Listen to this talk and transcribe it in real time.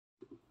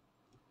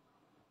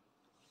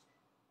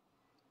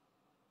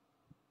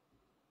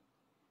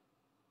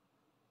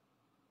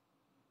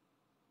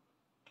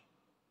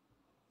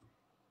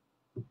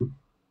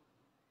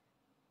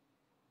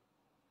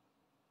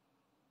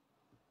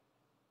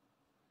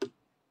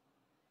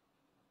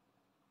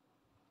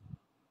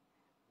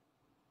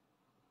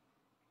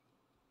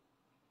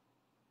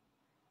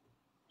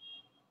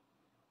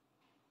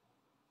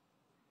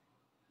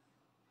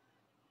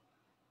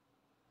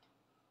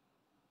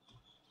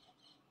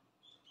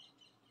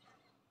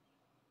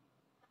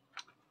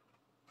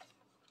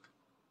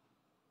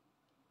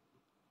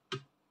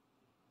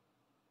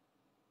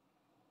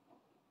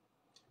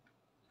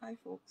Hi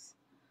folks.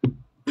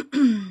 So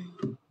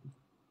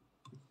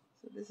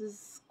this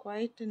is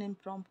quite an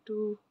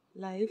impromptu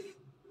live.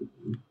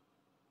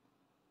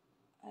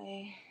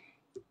 I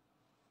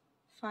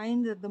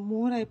find that the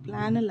more I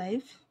plan a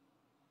life,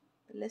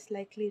 the less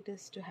likely it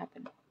is to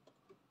happen.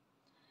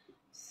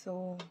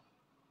 So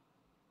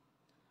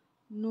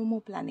no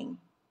more planning.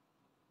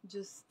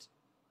 Just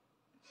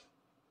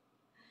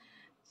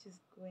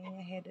going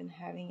ahead and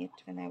having it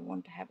when I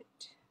want to have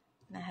it.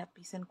 And I have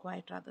peace and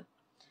quiet rather.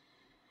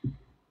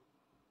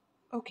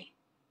 Okay.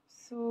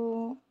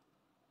 So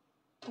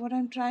what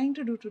I'm trying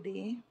to do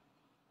today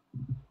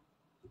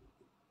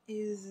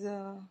is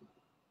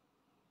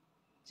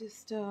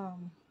just a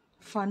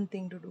fun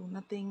thing to do.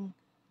 Nothing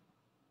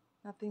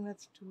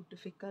that's too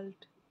difficult.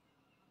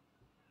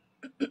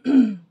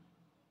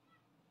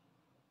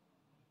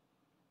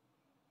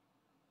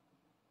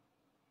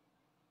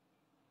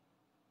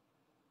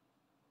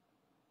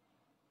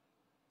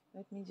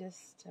 Let me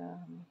just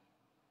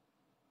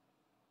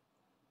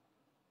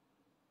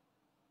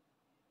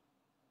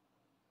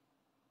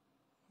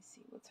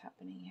see what's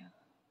happening here.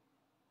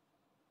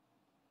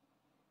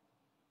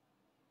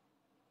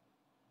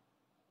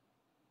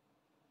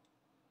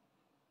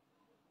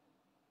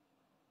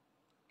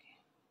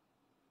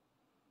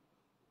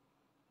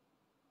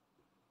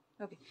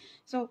 Okay,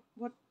 so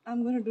what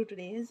I'm going to do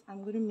today is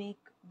I'm going to make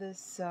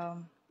this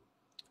I'm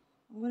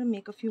going to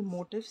make a few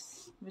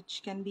motifs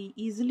which can be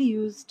easily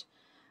used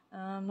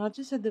not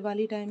just at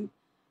Diwali time,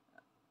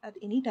 at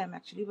any time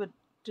actually, but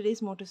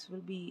today's motifs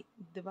will be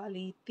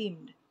Diwali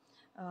themed,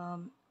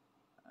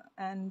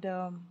 and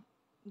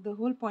the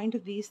whole point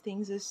of these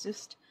things is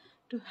just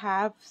to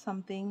have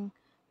something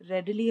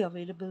readily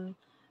available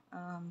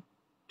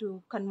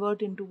to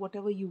convert into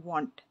whatever you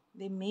want.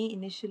 They may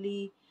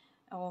initially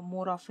or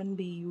more often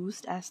be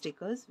used as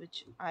stickers,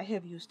 which I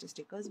have used as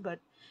stickers, but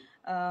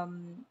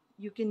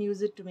you can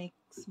use it to make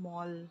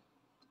small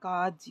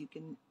cards. You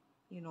can,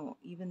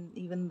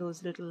 even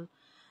those little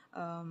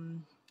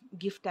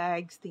gift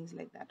tags, things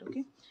like that.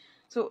 Okay,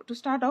 so to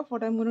start off,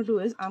 what I'm going to do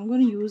is I'm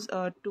going to use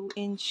a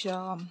 2-inch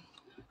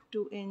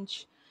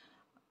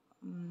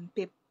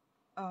paper,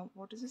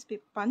 what is this,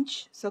 paper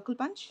punch, circle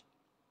punch.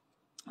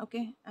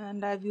 Okay,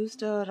 and I've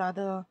used a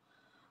rather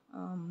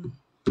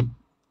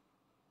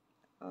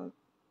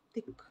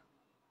thick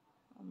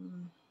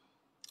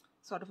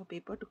sort of a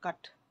paper to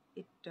cut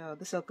it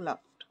the circle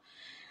out.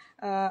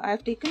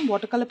 I've taken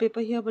watercolor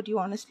paper here, but you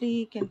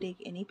honestly can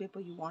take any paper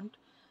you want.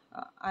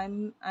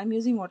 I'm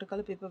using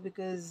watercolor paper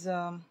because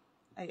I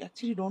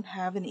actually don't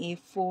have an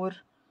A4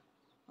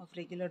 of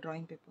regular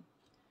drawing paper.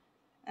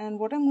 And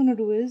what I'm going to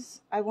do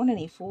is I want an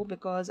A4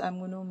 because I'm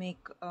going to make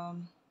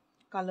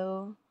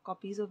color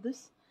copies of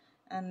this,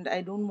 and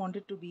I don't want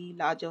it to be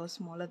larger or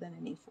smaller than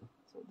an A4.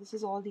 So this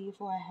is all the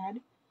A4 I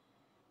had.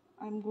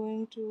 I'm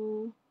going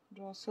to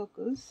draw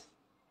circles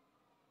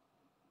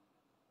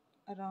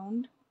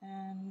around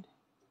and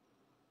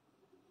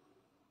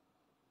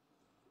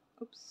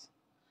oops.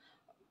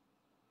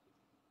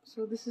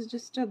 So this is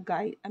just a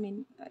guide. I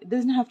mean, it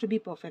doesn't have to be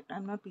perfect.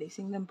 I'm not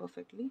placing them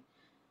perfectly.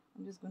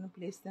 I'm just going to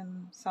place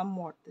them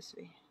somewhat this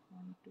way.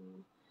 1,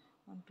 2,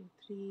 1, 2,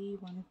 3,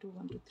 1, 2,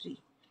 1, 2,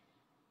 3.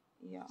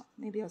 Yeah,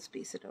 maybe I'll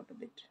space it out a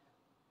bit.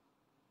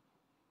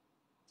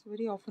 So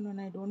very often when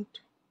I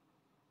don't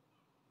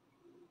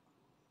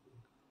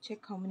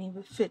check how many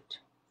will fit,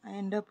 I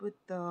end up with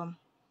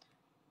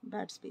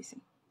bad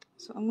spacing.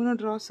 So I'm going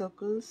to draw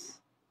circles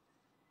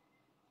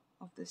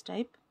of this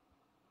type.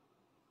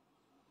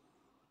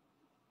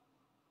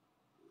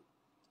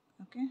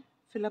 Okay,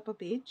 fill up a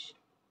page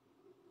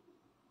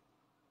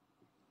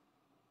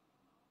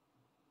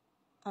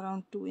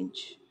around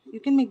 2-inch. You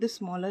can make this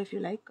smaller if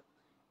you like.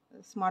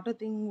 The smarter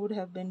thing would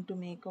have been to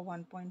make a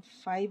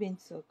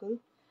 1.5-inch circle,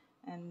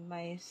 and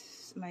my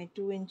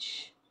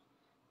 2-inch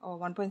or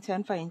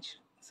 1.75-inch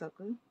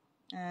circle,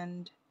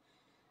 and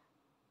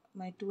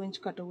my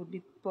 2-inch cutter would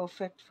be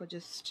perfect for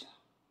just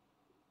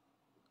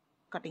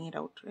cutting it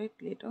out right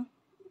later.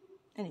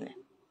 Anyway,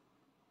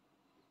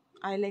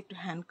 I like to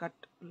hand cut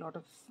a lot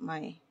of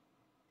my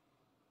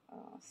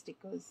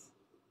stickers,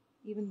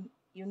 even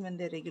when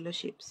they're regular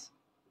shapes.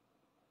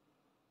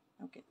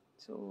 Okay,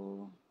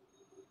 so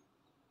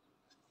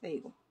there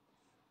you go.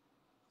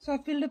 So I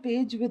filled a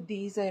page with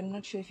these. I'm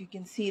not sure if you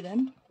can see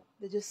them.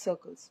 They're just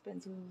circles,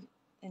 pencil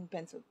in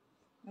pencil.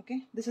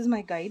 Okay, this is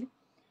my guide.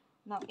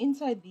 Now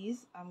inside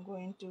these, I'm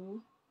going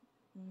to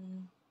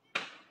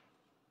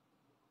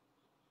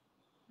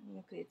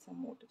create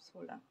some motifs.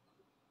 Hold on.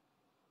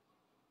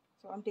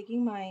 So I'm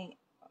taking my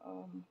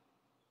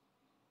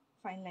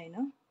fine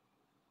liner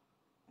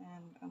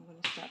and I'm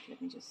going to start.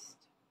 Let me just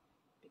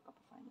pick up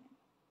a fine liner.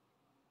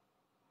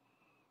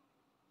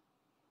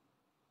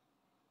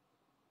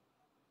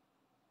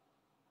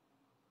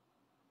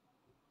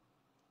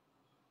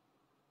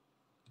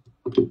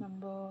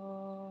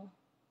 Number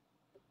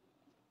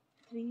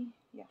 3.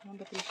 Yeah,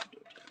 number 3 should do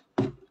it.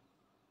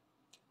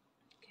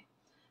 Okay.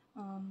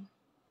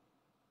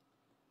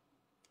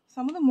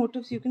 Some of the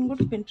motifs, you can go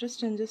to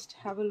Pinterest and just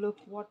have a look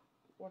what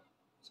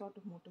sort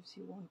of motifs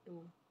you want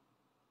to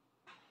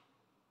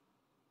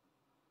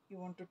you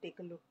want to take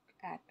a look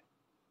at.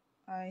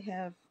 I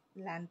have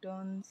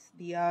lanterns,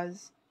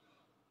 diyas.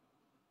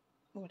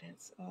 What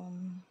else? Let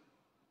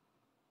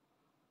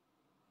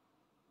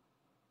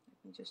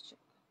me just check.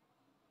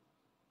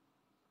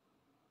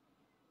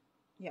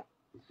 Yeah.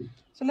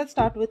 So let's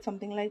start with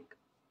something like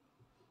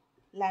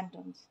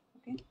lanterns.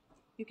 Okay.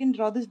 You can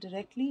draw this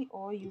directly,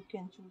 or you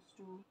can choose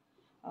to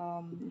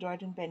draw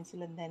it in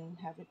pencil and then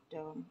have it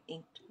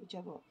inked,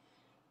 whichever,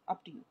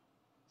 up to you.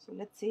 So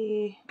let's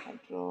say I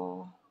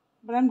draw,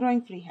 but I'm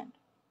drawing freehand.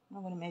 I'm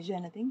not going to measure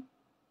anything.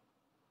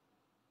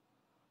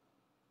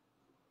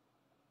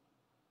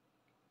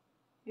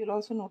 You'll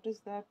also notice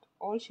that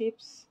all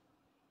shapes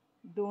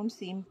don't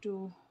seem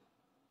to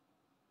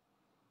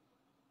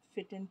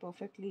fit in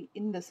perfectly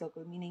in the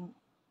circle, meaning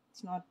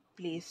it's not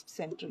placed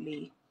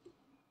centrally.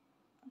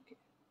 Okay.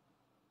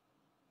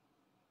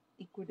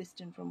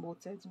 Equidistant from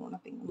both sides. No,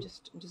 nothing. I'm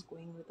just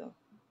going with a.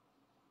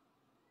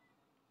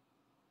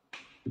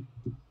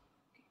 Okay.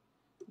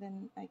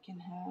 Then I can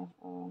have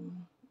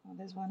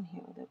there's one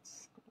here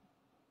that's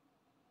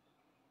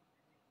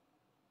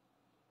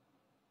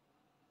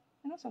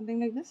something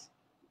like this.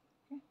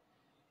 Okay.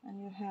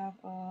 And you have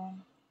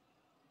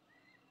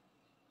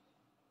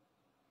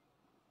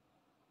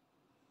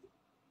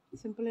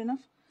simple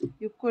enough.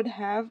 You could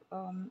have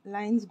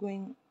lines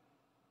going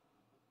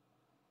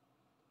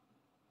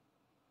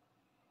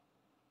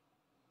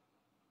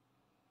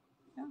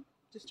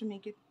just to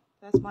make it.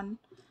 That's one.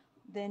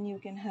 Then you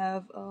can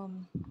have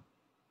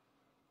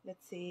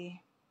let's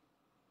say,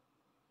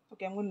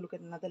 okay, I'm going to look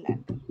at another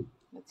lantern.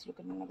 Let's look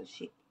at another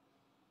shape.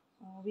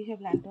 We have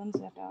lanterns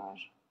that are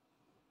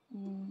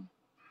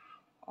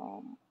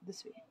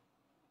this way.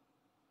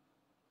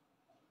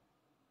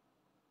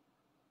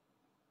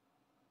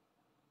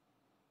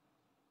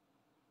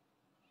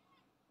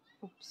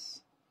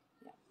 Oops.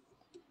 Yeah.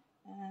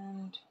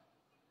 And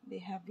they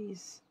have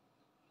these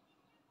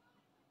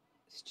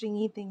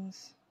stringy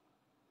things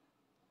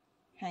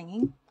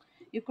hanging.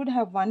 You could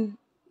have one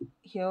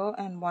here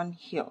and one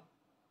here,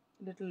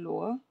 a little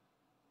lower.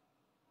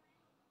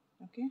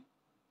 Okay.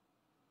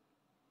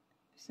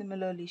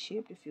 Similarly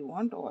shaped if you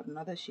want, or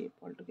another shape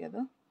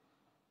altogether.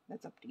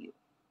 That's up to you.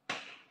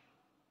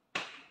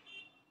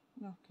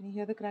 No, can you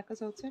hear the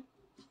crackers outside?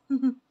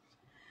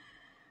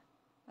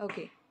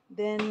 Okay,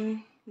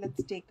 then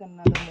let's take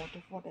another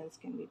motif. What else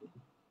can we do?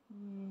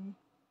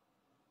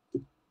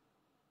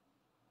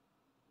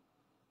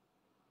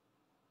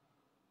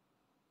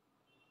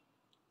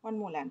 One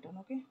more lantern.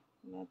 Okay,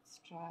 let's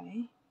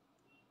try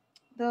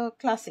the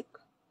classic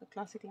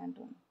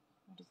lantern.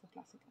 What is the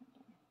classic lantern?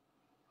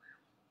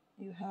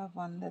 You have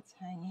one that's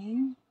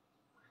hanging,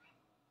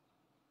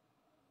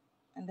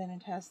 and then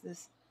it has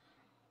this.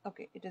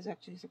 Okay, it is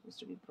actually supposed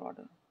to be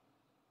broader.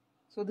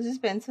 So this is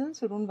pencil,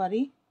 so don't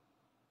worry.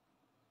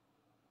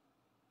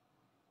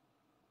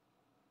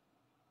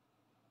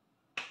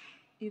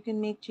 You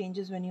can make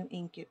changes when you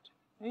ink it,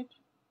 right?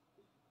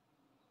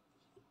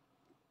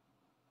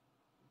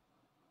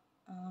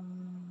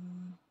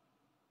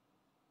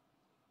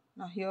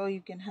 Now here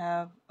you can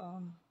have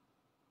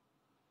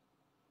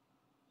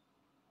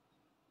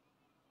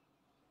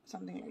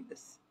something like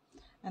this,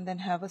 and then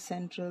have a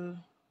central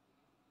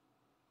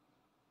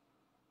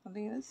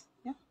something like this.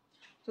 Yeah.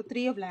 So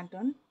 3 of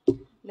lantern.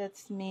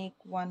 Let's make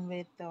one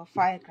with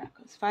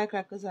firecrackers.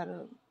 Firecrackers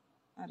are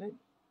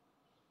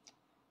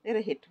they're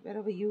a hit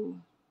wherever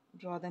you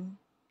draw them.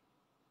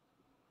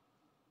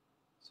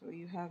 So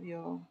you have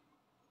your,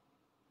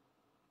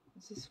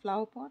 this is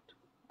flower pot.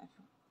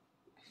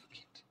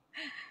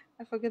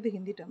 I forget the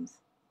Hindi terms.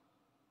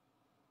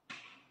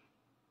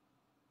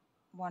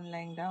 One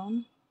lying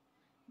down.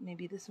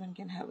 Maybe this one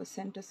can have a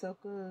center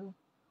circle,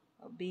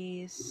 a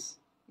base,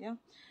 yeah.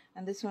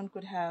 And this one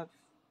could have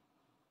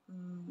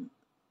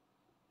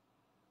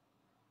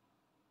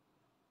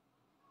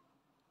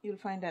you'll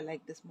find I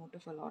like this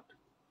motif a lot.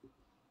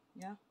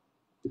 Yeah.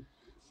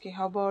 Okay,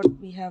 how about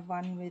we have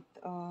one with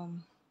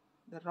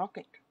the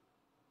rocket.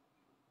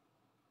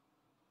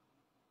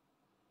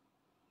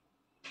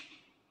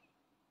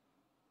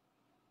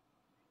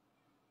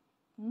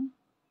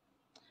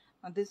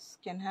 Now this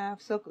can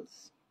have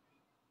circles.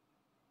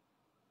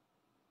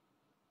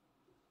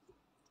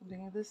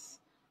 Something like this.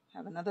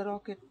 Have another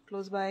rocket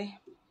close by,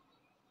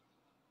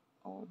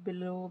 or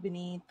below,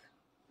 beneath.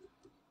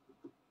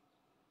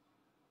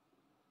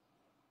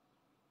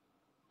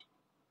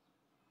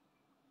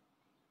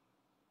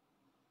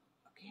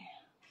 Okay,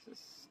 this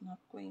is not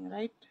going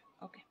right.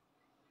 Okay.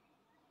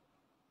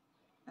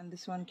 And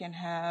this one can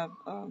have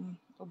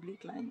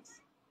oblique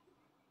lines.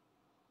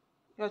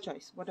 Your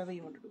choice, whatever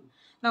you want to do.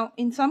 Now,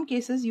 in some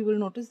cases, you will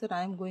notice that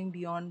I am going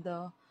beyond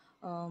the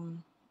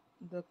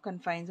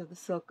confines of the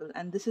circle,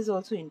 and this is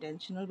also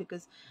intentional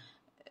because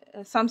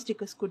some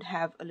stickers could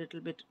have a little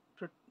bit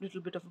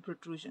of a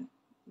protrusion.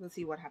 We'll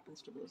see what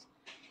happens to those.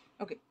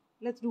 Okay,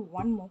 let's do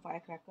one more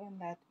firecracker, and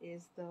that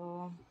is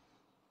the,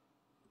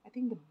 I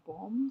think, the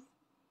bombs.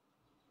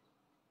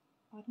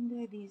 Aren't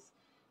there these?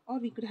 Or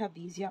we could have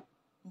these, yeah,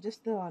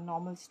 just the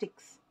normal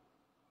sticks.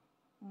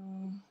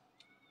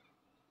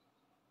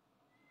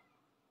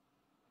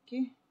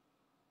 Okay,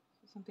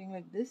 so something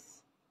like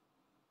this.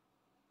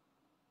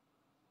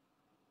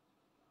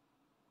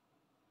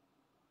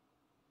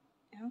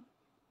 Yeah,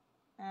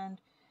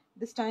 and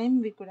this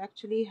time we could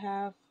actually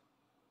have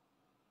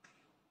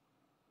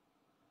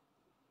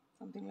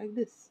something like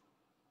this,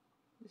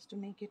 just to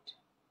make it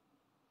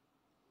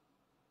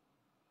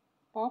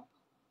pop.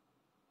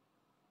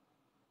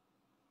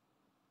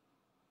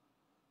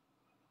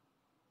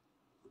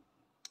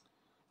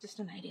 Just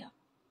an idea.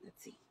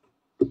 Let's see.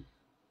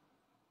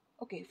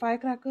 Okay,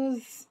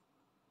 firecrackers.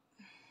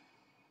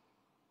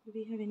 Do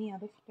we have any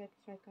other type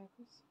of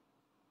firecrackers?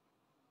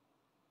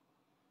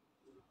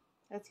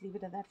 Let's leave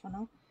it at that for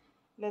now.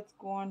 Let's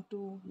go on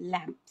to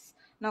lamps.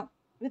 Now,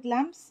 with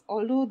lamps,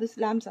 although these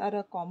lamps are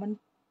a common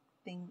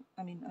thing,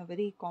 I mean a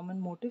very common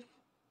motif,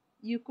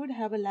 you could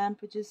have a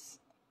lamp which is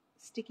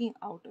sticking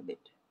out a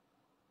bit,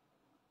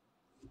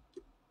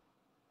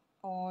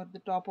 or the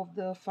top of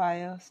the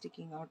fire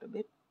sticking out a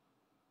bit.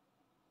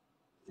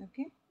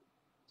 Okay,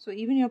 so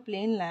even your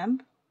plain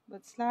lamp,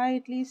 but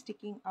slightly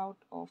sticking out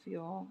of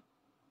your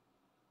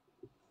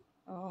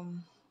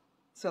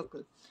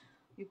circle.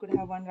 You could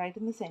have one right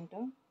in the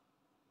center.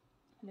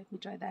 Let me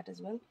try that as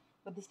well,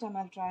 but this time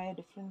I'll try a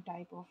different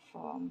type of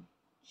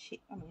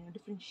shape, I mean a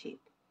different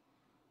shape.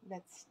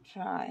 Let's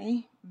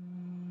try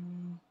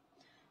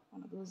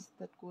one of those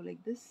that go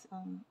like this.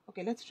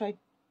 Okay, let's try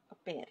a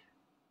pair.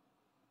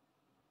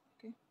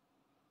 Okay,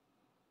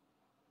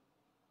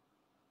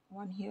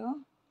 one here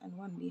and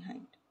one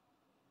behind,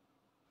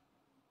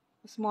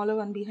 a smaller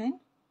one behind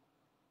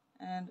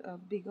and a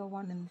bigger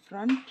one in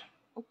front.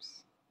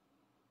 Oops.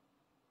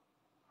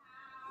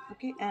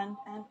 Okay, and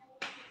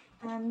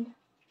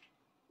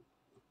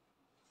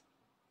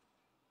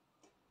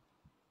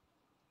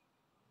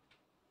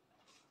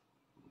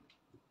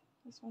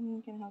this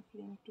one can have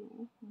flame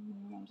too.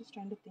 I'm just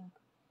trying to think.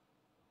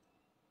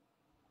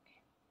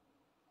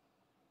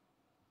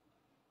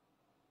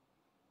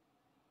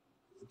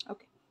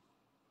 Okay.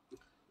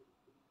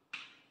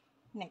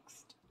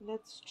 Next,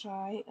 let's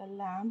try a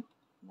lamp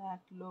that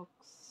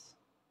looks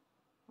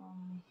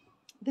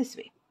this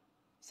way,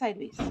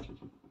 sideways.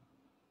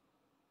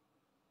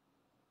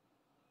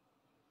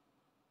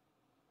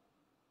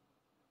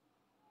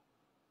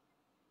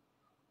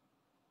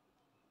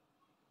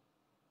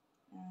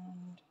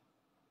 And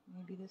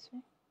maybe this way.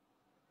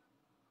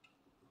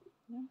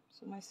 Yeah,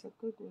 so my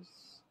circle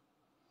goes.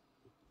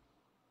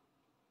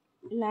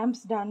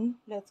 Lamps done.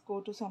 Let's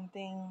go to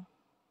something.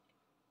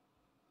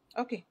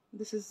 Okay,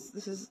 this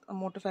is a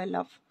motif I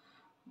love.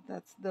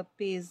 That's the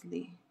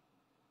paisley.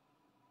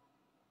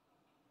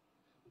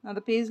 Now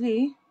the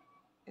paisley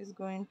is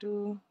going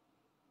to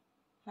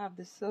have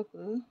this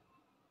circle,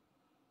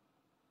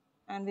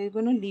 and we're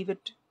going to leave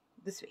it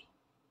this way.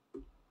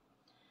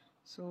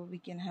 So we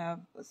can have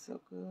a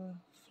circle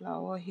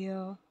flower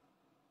here.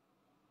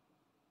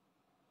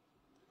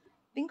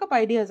 Think of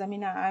ideas. I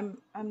mean, I'm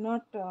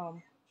not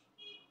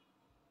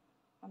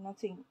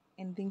saying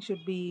anything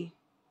should be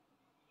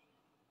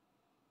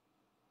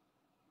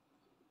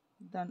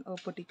done a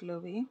particular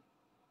way.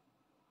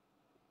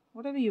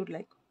 Whatever you'd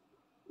like.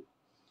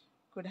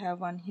 Could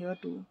have one here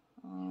too.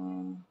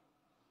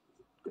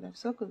 Could have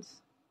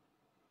circles.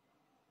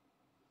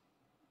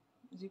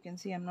 As you can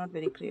see, I'm not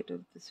very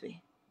creative this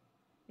way.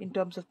 In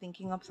terms of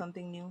thinking up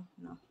something new,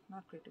 no,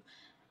 not creative.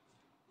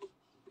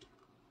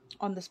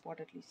 On the spot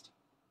at least.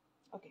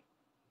 Okay.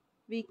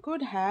 We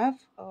could have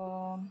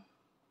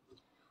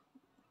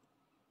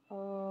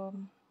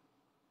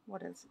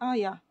what else? Ah,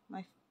 yeah,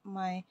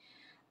 my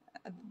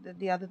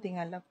the other thing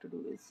I love to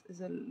do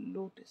is a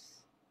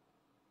lotus.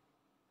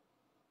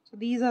 So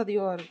these are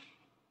your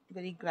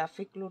very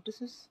graphic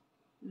lotuses.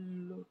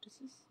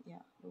 Lotuses,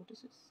 yeah,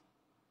 lotuses.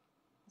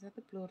 Is that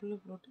the plural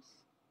of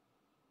lotus?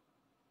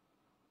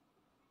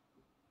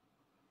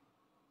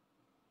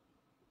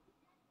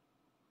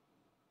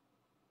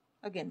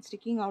 Again,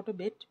 sticking out a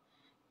bit.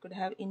 Could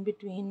have in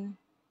between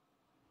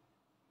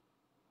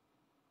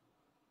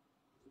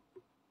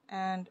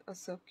and a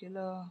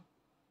circular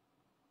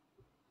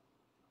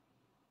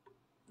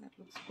that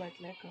looks quite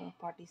like a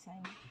party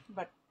sign,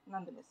 but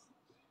nonetheless.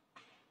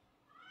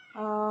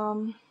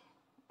 And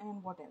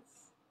what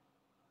else?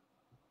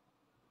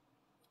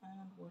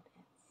 And what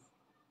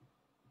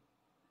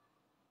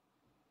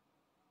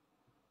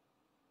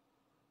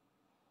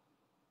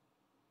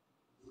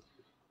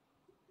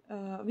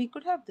else? We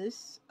could have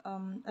this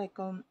like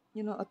a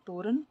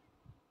toran.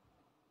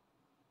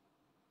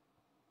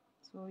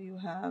 So you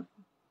have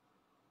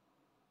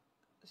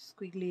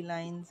squiggly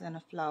lines and a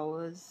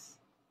flowers,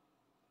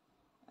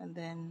 and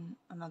then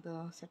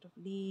another set of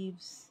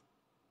leaves.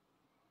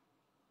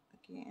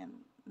 Okay, and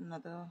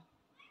another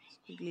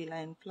squiggly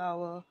line,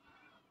 flower,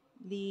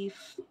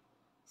 leaf.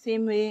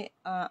 Same way,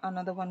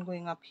 another one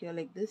going up here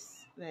like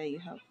this, where you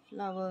have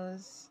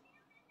flowers,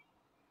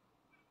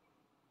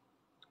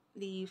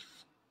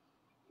 leaf.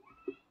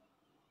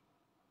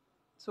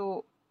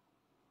 So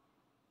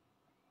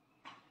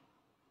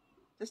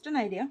just an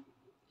idea,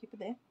 keep it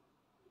there.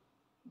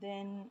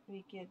 Then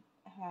we could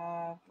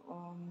have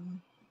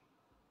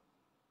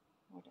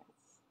what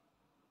else?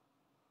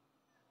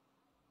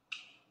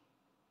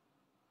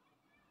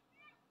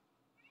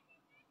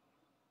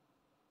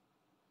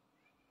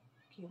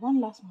 Okay,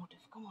 one last motif,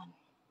 come on.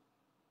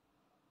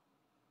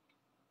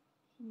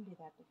 Shouldn't be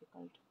that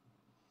difficult.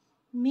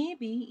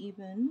 Maybe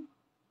even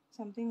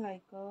something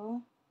like a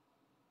let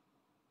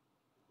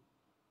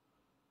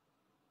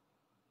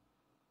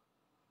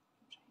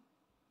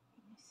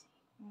me see.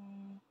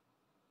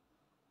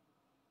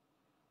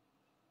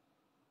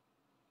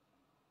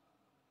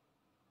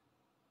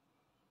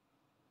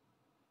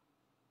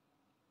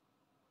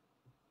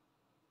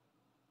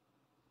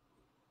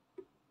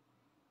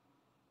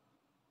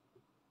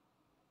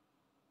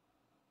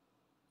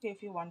 Okay,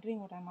 if you're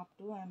wondering what I'm up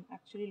to, I'm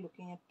actually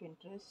looking at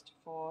Pinterest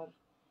for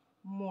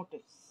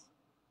motifs,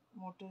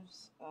 or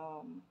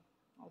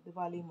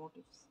Diwali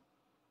motifs.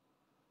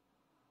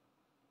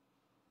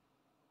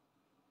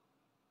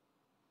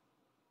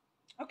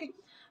 Okay,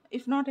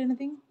 if not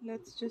anything,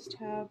 let's just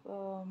have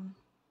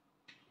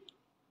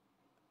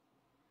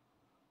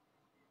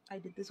I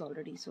did this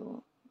already,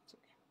 so it's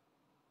okay.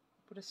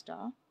 Put a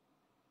star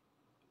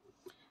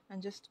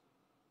and just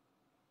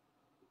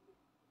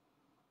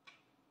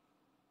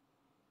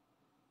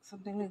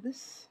something like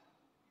this.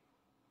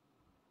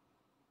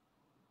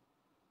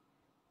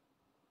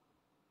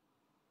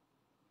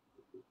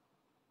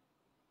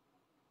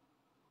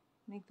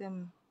 Make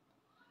them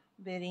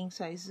varying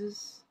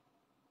sizes.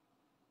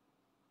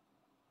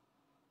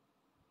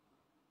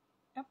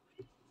 Yep,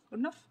 good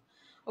enough.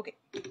 Okay,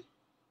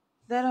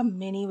 there are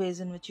many ways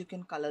in which you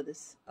can color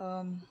this.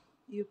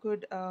 You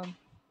could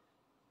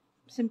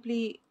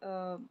simply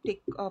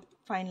take a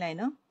fine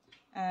liner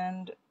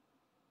and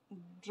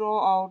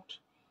draw out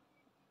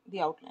the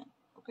outline.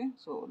 Okay,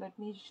 so let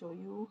me show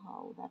you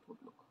how that would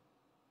look.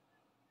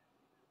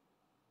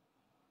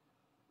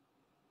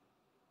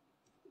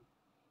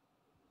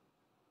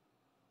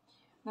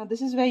 Now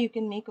this is where you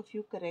can make a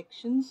few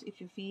corrections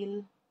if you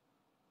feel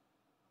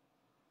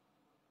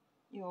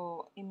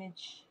your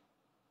image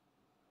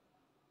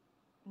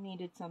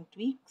needed some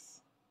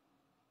tweaks.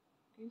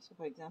 Okay, so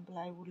for example,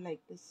 I would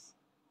like this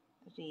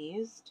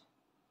raised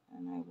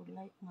and I would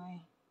like my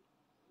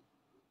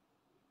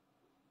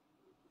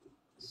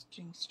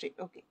string straight.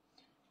 Okay,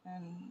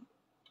 and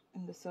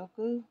in the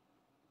circle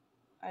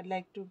I'd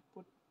like to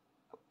put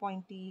a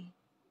pointy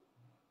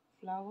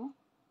flower.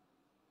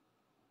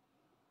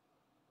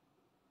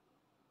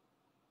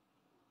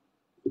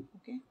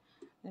 Okay,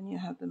 then you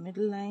have the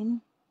middle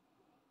line,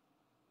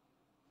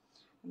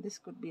 and this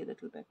could be a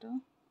little better.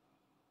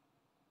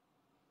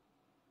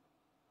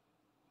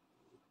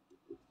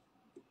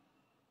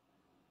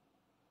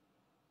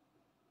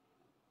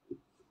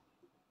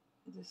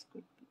 This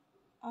could be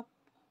up.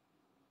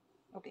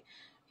 Okay,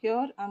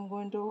 here I'm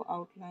going to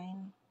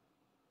outline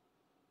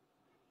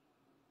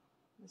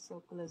the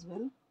circle as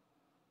well.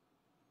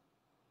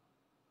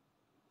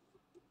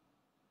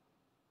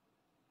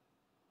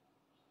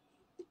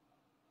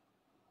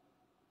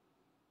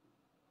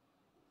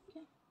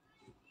 Okay,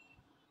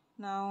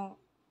 now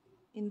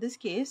in this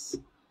case,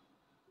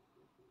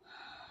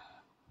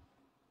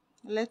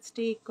 let's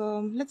take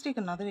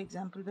another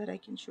example where I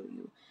can show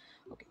you.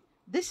 Okay,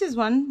 this is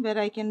one where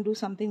I can do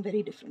something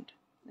very different.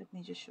 Let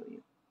me just show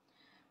you.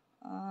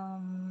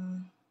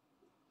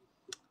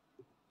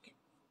 Okay,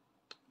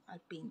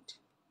 I'll paint.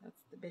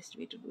 That's the best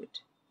way to do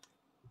it.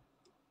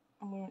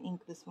 I'm going to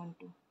ink this one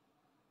too.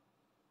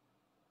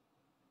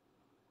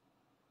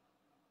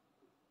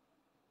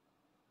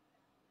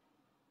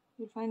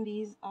 You'll find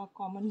these are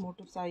common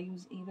motifs I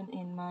use even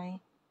in my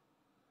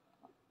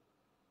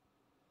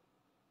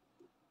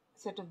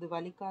set of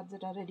Diwali cards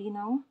that are ready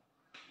now.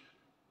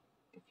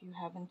 If you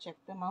haven't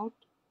checked them out,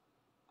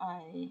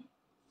 I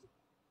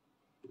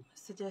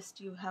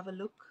suggest you have a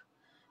look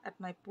at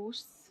my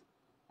posts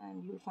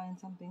and you'll find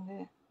something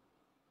there.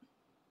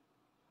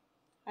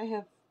 I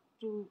have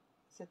 2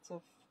 sets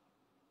of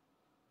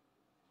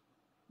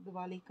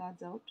Diwali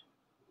cards out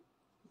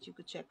which you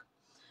could check.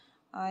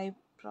 I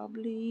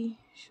probably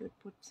should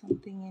put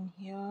something in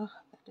here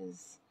that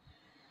is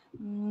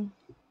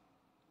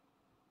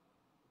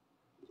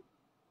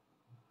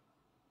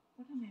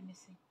what am I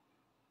missing?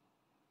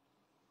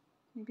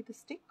 Maybe the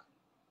stick?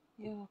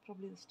 Yeah,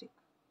 probably the stick.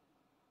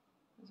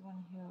 There's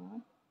one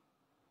here.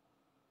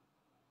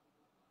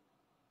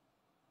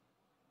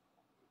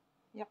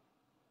 Yep,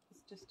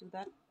 let's just do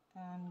that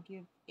and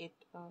give it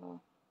a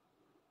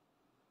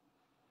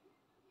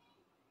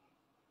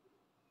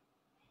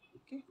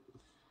okay.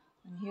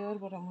 And here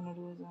what I'm going to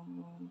do is I'm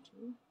going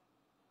to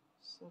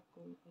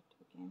circle it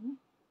again.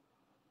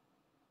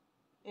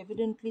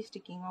 Evidently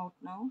sticking out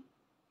now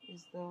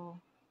is the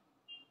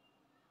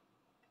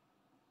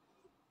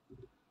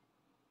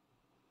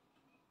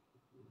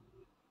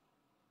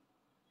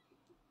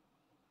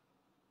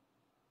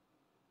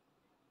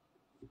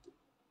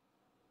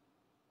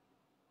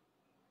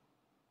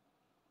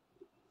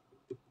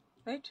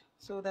right.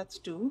 So that's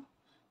 2.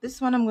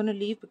 This one I'm going to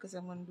leave because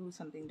I'm going to do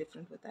something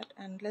different with that,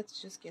 and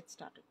let's just get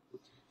started.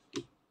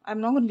 I'm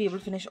not going to be able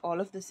to finish all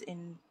of this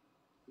in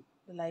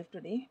the live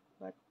today,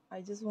 but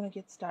I just want to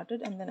get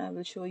started and then I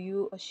will show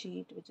you a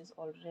sheet which is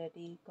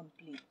already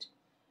complete,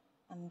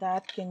 and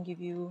that can give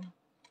you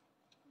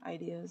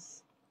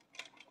ideas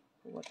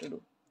for what to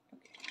do.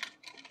 Okay.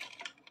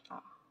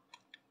 Ah.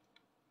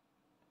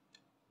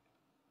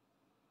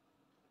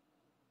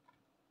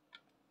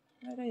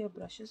 Where are your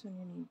brushes when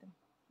you need them?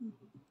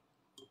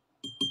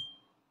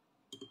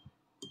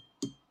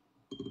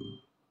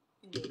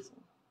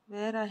 Eraser.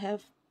 Where I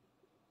have,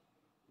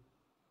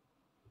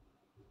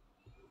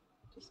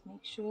 just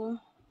make sure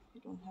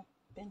you don't have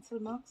pencil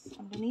marks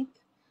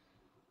underneath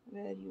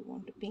where you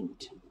want to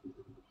paint.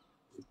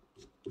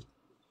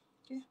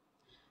 Okay,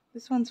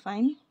 this one's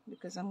fine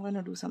because I'm going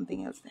to do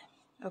something else there.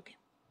 Okay,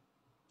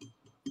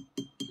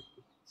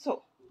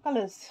 so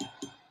colors.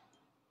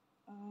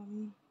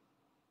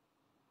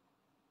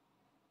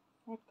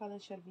 What color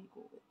shall we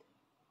go with?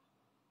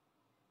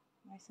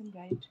 Nice and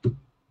bright.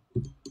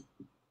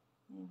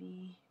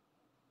 Maybe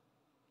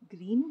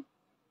green.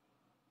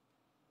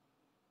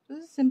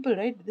 This is simple,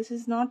 right? This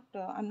is not.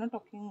 I'm not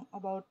talking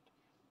about.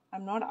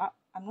 I'm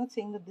not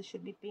saying that this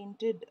should be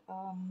painted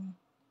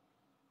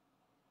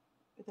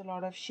with a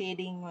lot of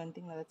shading or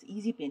anything like that. It's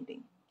easy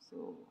painting.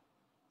 So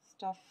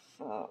stuff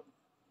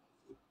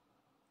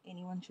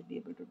anyone should be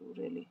able to do,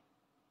 really.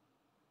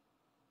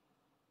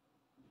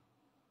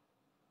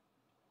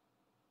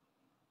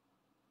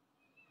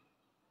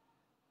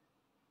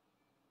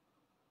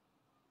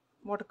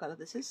 Watercolor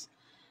this is,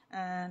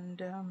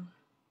 and I'll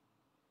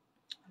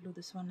do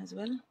this one as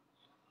well.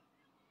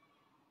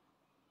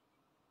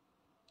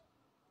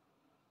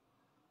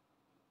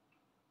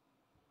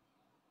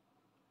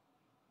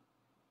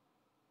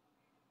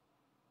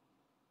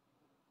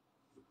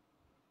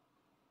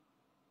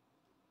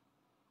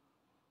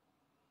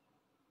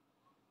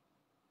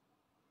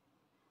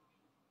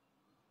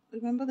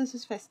 Remember, this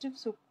is festive,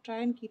 so try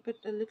and keep it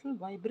a little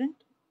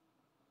vibrant.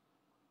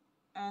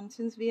 And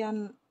since we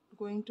are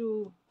going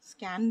to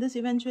scan this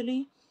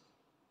eventually,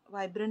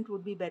 vibrant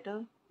would be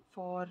better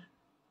for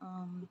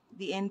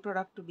the end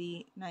product to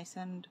be nice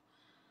and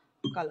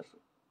colorful.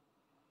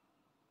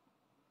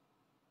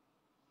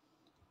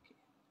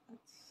 Okay,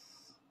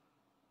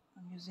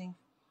 I'm using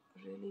a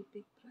really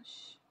big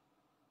brush.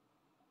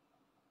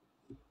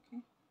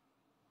 Okay,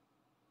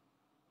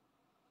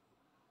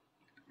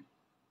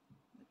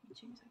 let me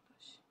change that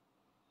brush.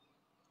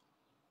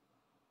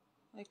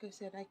 Like I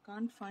said, I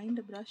can't find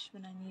a brush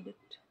when I need it.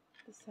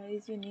 The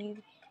size you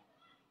need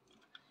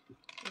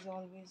is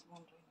always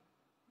wondering.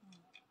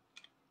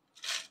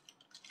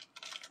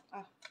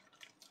 Ah,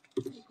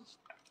 there you go.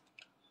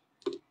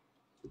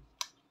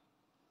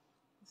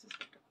 This is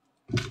better.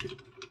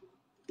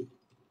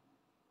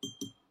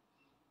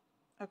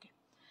 Okay.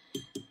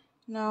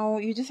 Now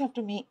you just have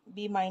to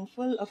be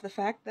mindful of the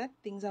fact that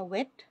things are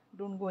wet.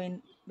 Don't go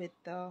in with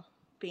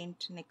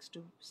paint next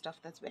to stuff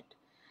that's wet.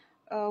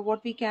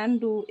 What we can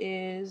do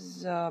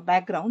is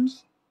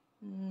backgrounds.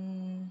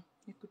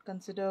 You could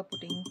consider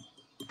putting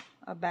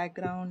a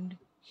background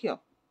here,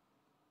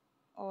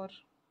 or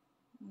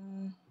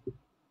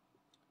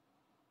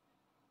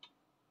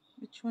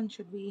which one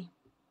should we?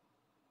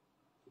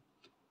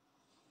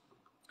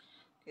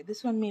 Okay,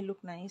 this one may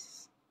look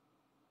nice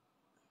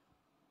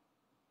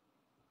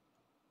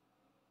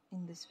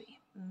in this way.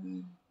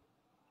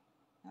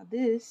 Now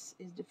this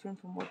is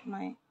different from what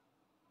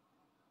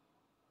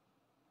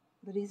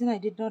the reason I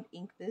did not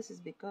ink this is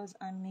because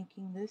I'm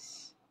making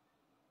this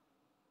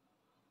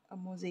a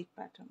mosaic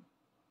pattern.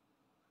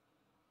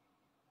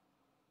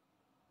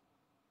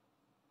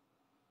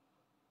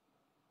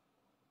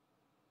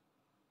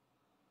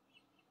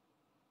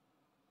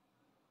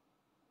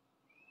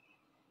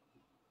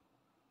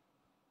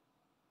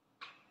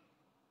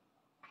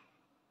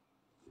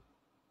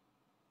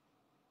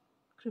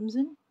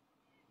 Crimson.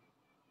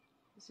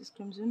 This is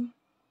crimson.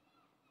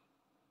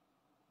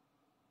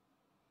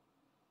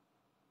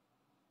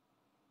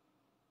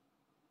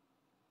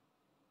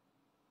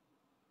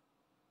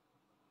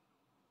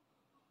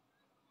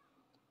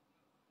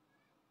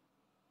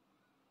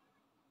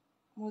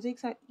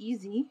 Mosaics are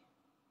easy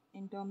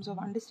in terms of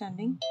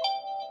understanding,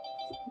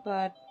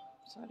 but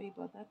sorry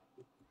about that.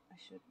 I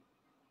should.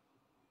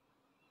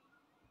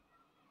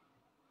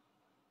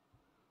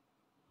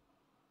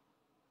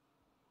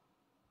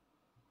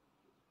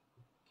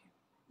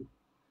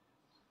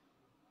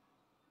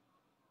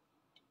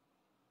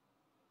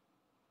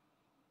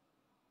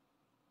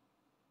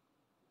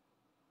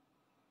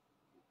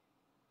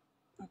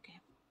 Okay.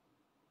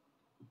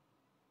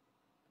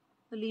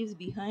 The leaves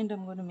behind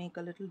I'm going to make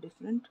a little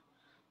different.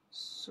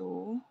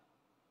 So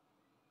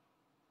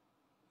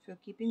if you're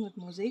keeping with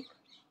mosaic,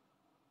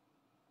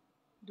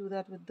 do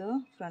that with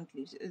the front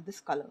leaves. This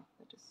color,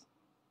 that is.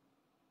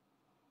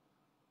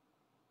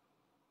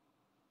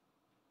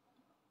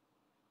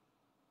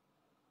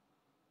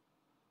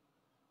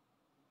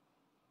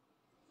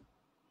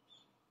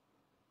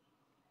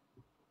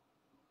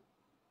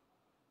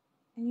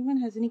 Anyone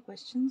has any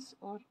questions,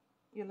 or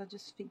you're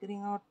just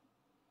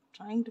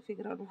trying to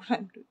figure out what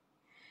I'm doing?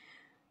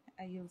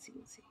 You'll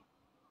see.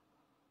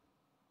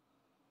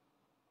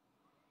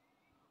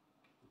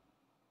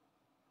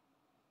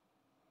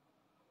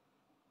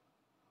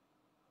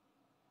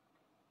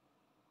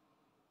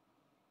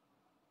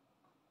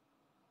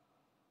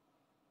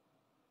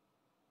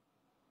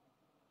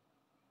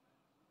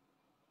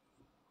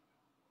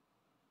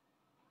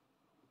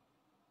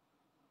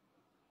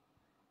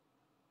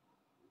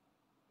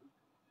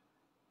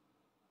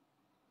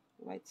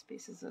 White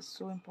spaces are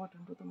so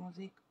important to the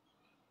mosaic.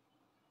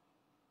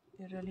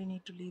 You really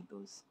need to leave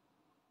those.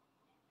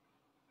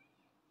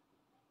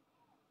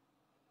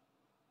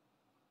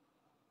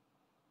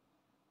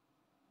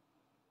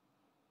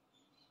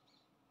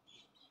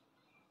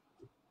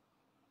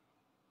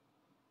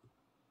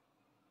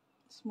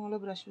 Smaller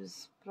brush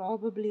was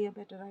probably a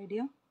better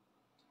idea.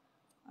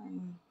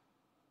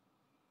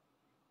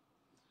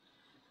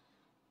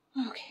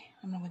 Okay,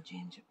 I'm not going to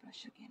change the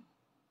brush again.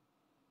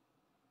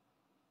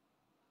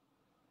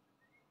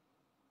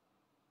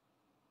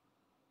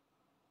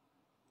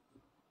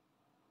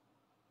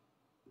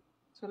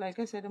 So like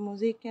I said, a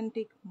mosaic can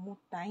take more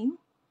time,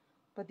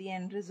 but the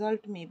end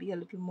result may be a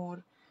little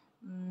more,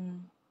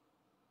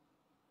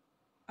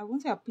 I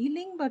won't say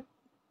appealing, but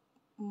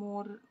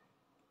more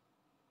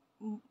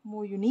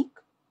unique,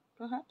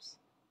 perhaps.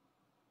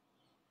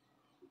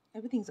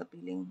 Everything's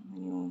appealing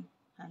when you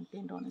hand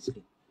paint,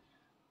 honestly.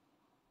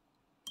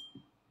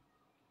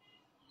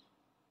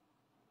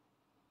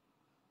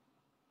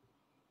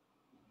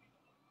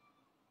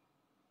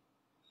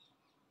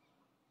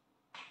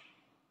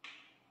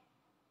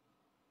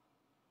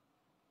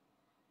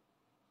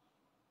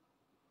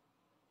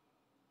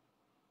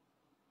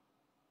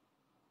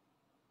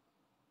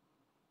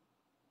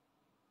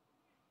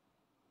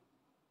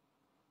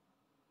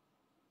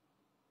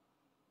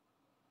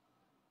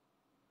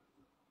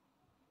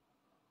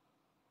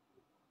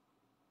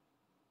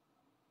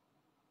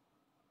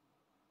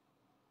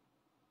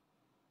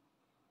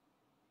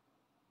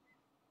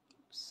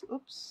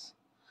 Oops.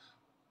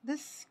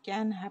 This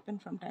can happen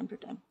from time to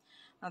time.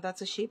 Now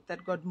that's a shape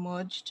that got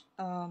merged.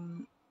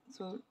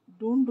 So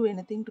don't do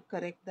anything to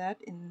correct that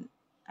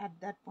at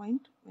that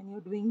point when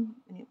you're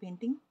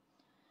painting.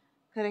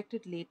 Correct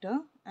it later,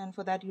 and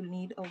for that you'll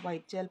need a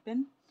white gel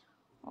pen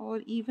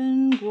or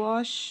even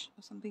gouache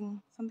or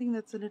something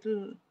that's a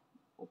little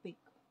opaque.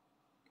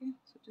 Okay,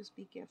 so just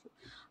be careful.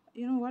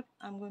 You know what?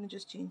 I'm going to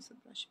just change the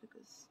brush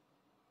because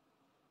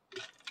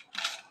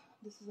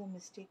this is a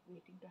mistake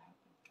waiting to happen.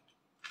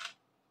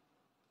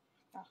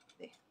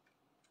 There.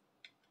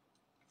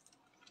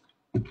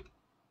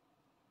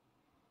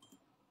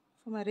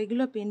 For my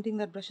regular painting,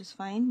 that brush is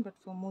fine, but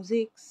for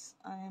mosaics,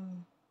 I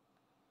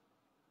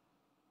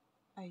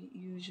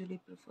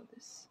usually prefer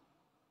this.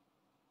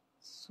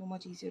 So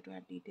much easier to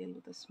add detail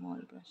with a small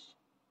brush.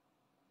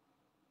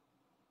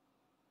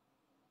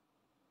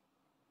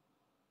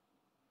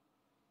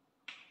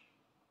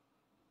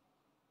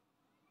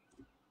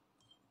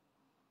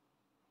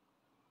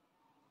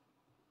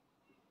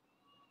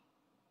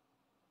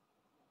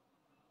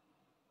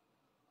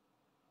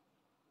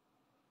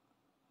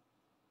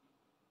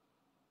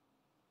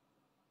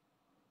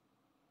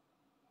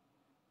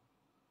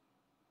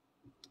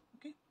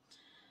 Okay,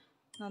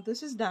 now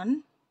this is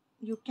done.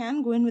 You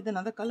can go in with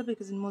another color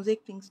because in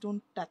mosaic things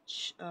don't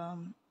touch.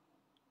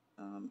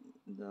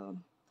 The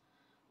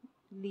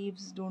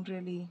leaves don't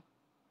really,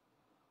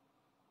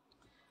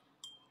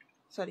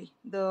 sorry,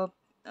 the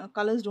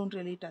colors don't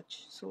really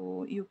touch,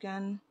 so you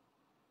can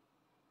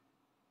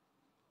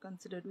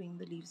consider doing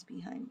the leaves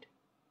behind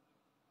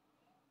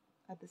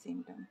at the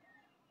same time.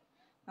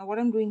 Now what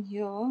I'm doing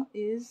here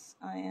is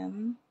I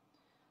am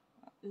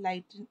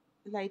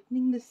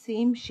lightening the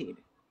same shade.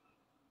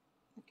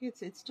 Okay,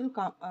 it's still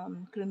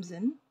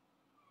crimson,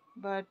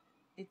 but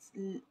it's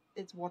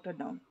watered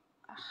down.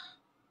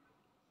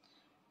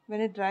 When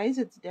it dries,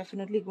 it's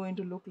definitely going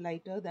to look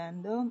lighter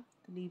than the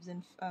leaves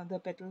and the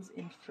petals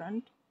in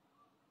front,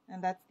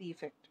 and that's the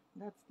effect.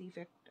 That's the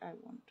effect I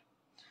want.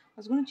 I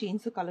was going to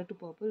change the color to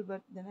purple,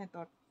 but then I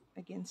thought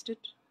against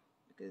it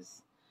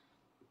because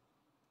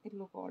it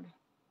looked odd,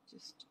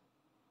 just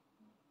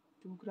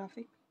too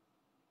graphic.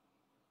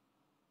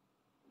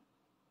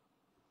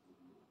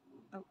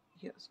 Oh,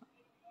 here's one.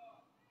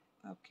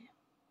 Okay.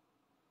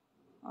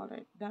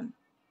 Alright, done.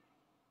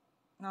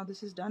 Now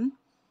this is done.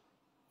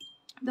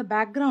 The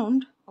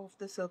background of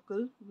the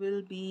circle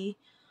will be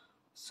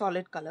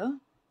solid color,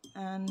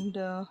 and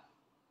the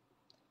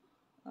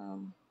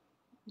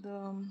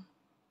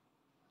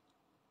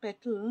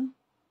petal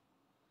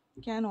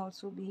can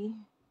also be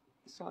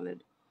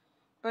solid.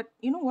 But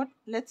you know what?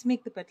 Let's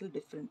make the petal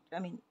different. I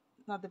mean,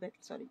 not the petal,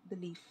 sorry, the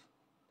leaf.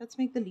 Let's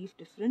make the leaf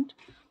different.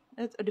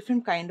 That's a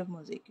different kind of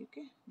mosaic,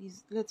 okay?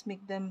 Let's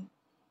make them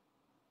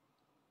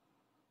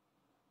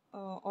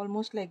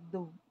almost like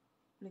the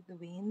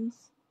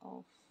veins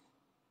of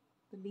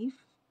the leaf,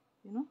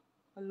 you know,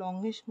 a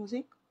longish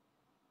mosaic.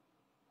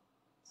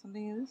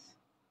 Something like this.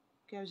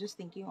 Okay, I was just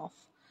thinking off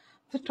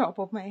the top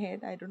of my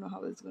head. I don't know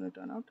how it's going to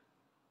turn out.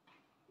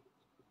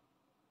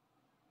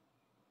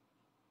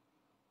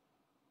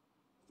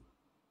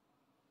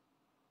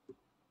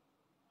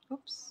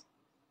 Oops.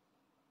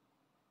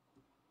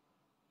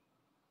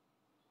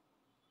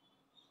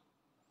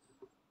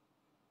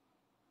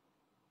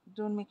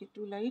 Don't make it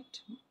too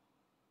light.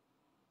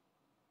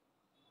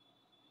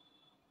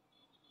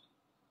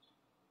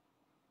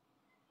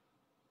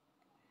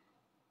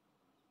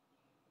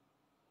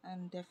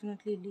 And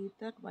definitely leave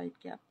that white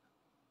gap.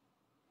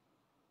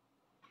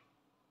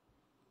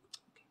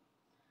 Okay.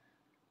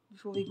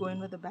 Before we go in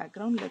with the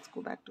background, let's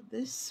go back to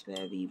this,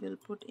 where we will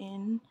put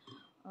in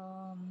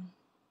a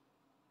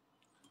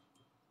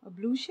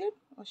blue shade,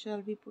 or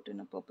shall we put in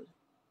a purple?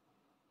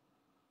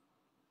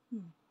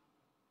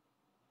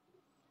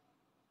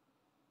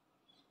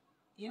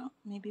 Yeah,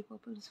 maybe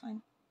purple is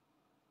fine.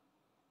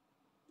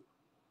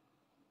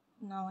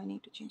 Now I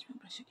need to change my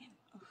brush again.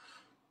 Ugh.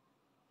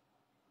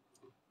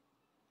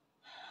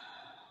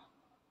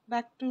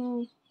 Back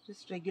to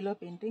just regular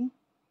painting.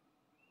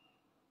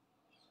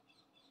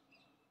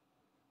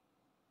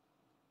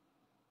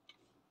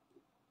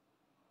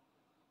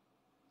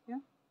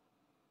 Yeah,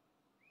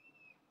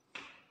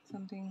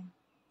 something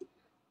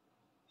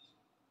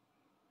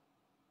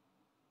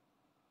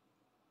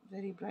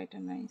very bright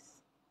and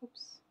nice.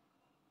 Oops.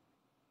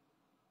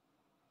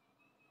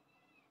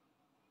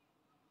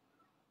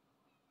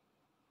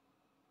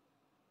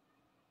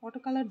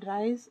 Watercolor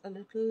dries a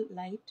little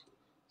light,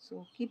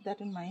 so keep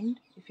that in mind.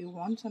 If you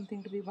want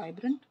something to be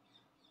vibrant,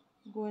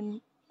 go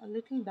in a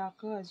little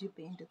darker as you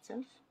paint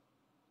itself,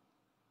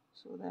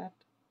 so that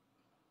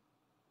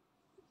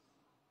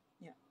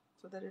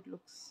it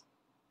looks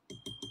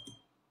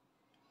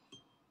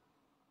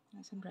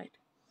nice and bright.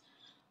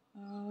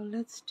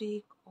 Let's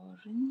take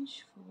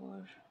orange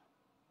for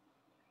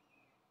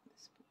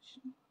this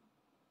portion.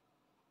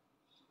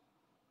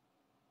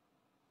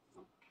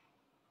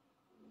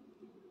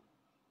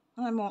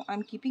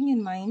 I'm keeping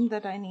in mind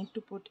that I need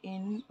to put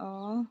in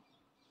a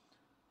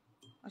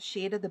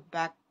shade at the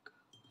back,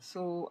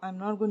 so I'm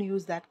not going to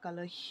use that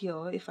color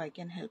here if I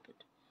can help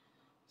it.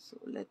 So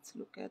let's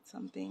look at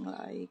something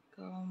like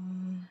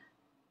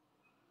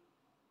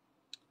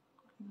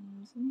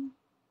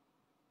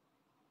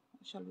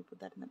shall we put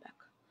that in the back?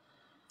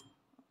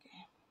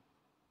 Okay,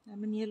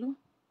 lemon yellow.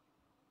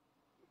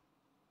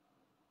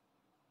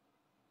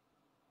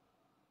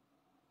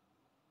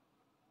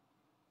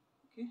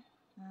 Okay,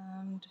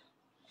 and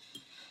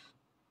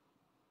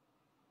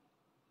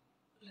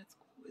let's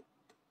go with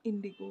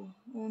indigo.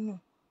 Oh no,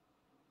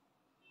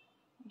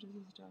 what is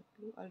this dark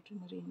blue?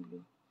 Ultramarine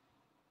blue.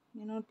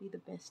 May not be the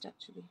best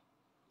actually.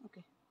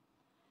 Okay,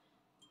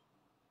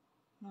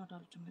 not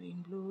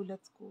ultramarine blue.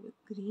 Let's go with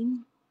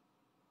green.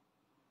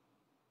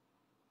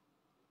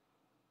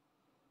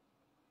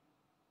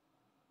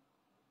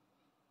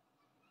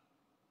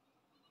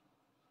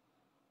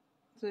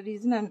 So the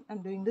reason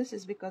I'm doing this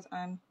is because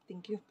I'm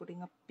thinking of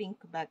putting a pink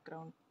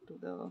background to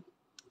the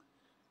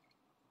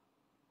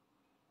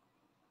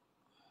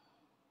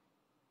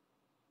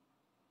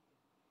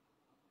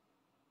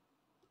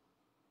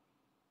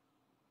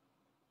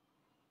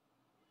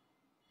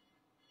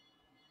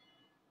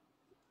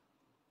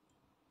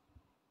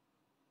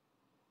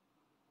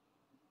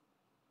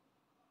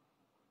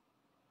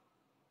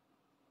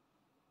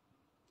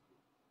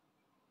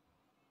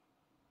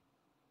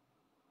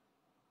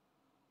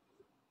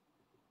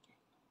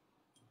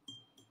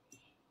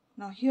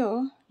Now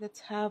here, let's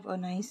have a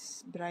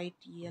nice bright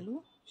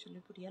yellow. Shall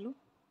we put yellow?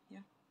 Yeah,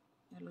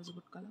 yellow is a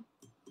good color.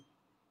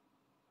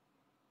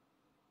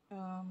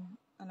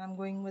 And I'm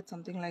going with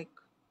something like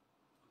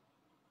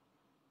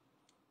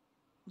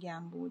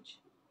Gamboge.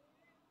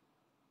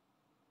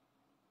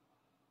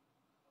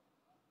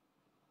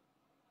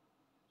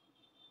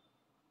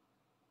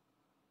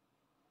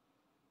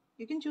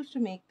 You can choose to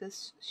make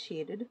this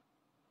shaded.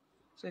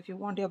 So if you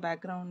want your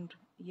background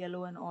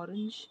yellow and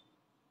orange,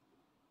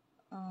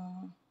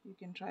 you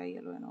can try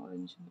yellow and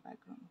orange in the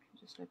background.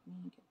 Just let me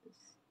get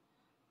this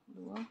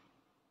lower.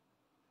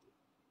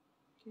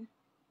 Okay,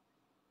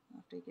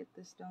 after I get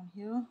this down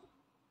here,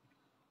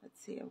 let's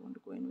say I want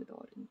to go in with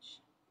orange.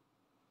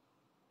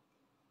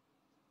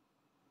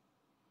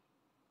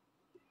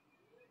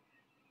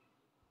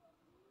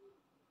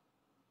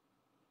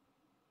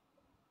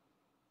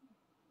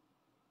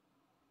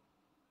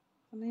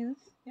 Something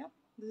else? Yeah,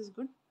 this is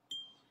good.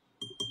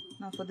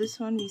 Now for this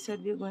one, we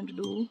said we are going to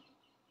do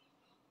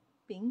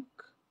pink,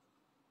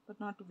 but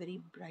not a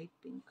very bright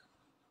pink.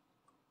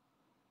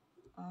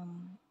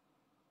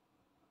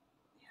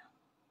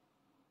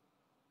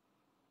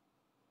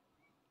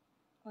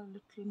 A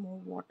little more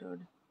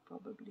watered,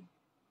 probably.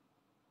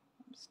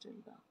 I'm still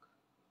dark.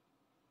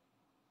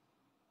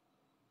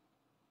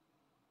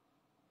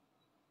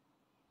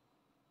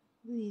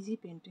 This is easy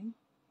painting.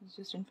 It's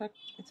just, in fact,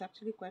 it's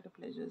actually quite a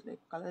pleasure. It's like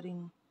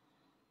coloring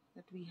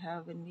that we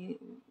have when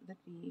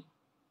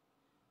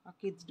our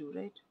kids do,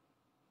 right?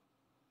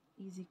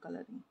 Easy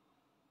coloring.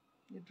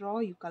 You draw,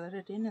 you color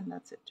it in, and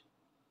that's it.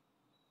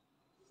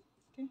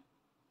 Okay.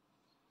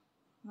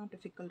 Not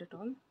difficult at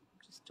all. I'm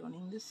just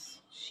turning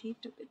this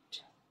sheet a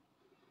bit.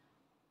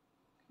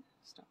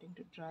 Starting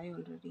to dry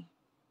already.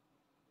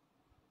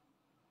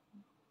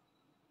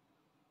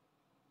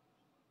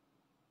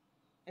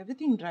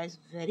 Everything dries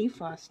very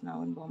fast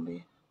now in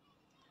Bombay.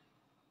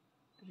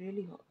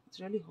 Really hot. It's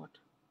really hot.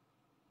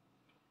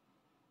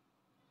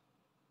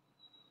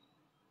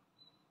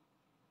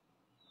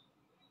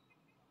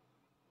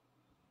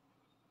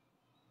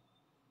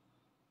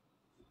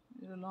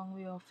 We're a long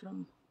way off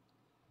from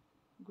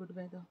good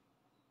weather.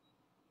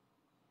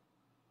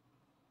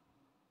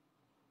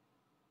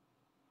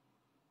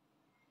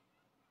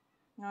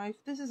 Now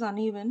if this is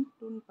uneven,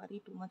 don't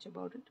worry too much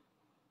about it.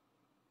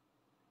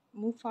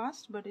 Move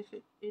fast, but if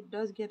it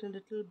does get a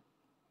little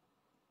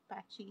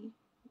patchy,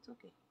 it's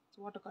okay. It's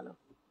watercolor.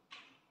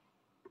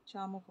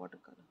 Charm of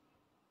watercolor.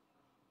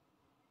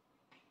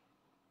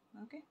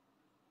 Okay.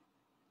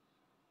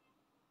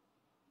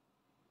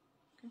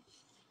 Okay.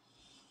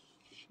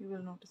 You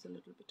will notice a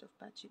little bit of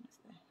patchiness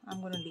there.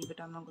 I'm going to leave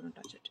it. I'm not going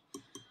to touch it.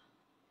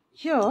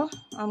 Here,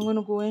 I'm going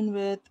to go in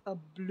with a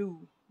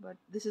blue, but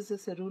this is a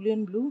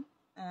cerulean blue,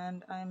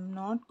 and I'm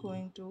not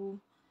going to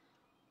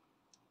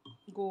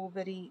go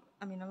very,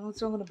 I'm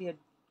also going to be a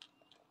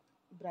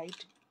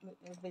bright,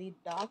 a very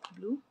dark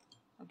blue.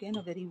 Again,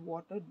 a very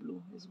watered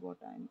blue is what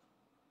I'm,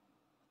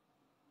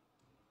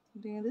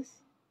 something like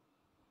this.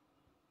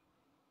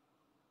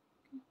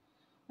 Okay.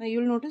 Now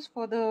you'll notice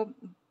for the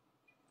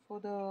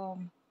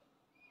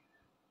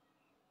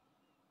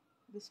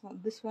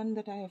this one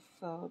that I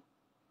have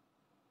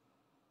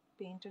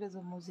painted as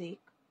a mosaic,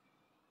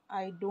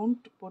 I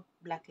don't put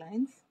black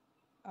lines.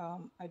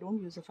 I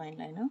don't use a fine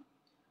liner.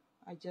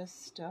 I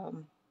just I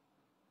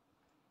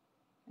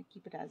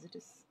keep it as it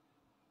is.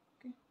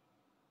 Okay.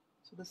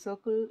 So the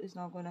circle is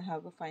now going to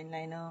have a fine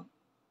liner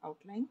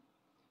outline,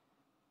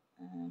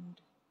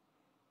 and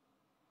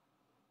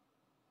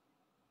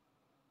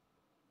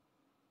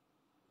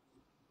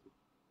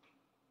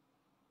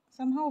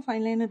somehow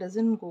fine liner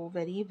doesn't go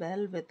very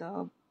well with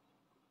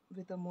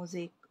a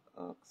mosaic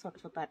sort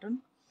of a pattern.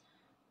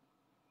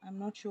 I'm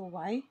not sure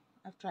why.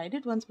 I've tried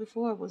it once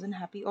before. I wasn't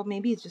happy, or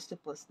maybe it's just a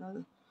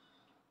personal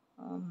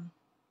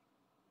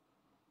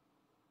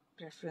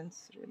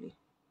preference, really.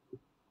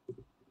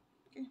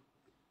 Okay.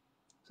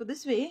 So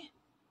this way,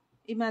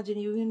 imagine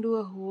you can do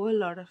a whole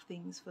lot of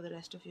things for the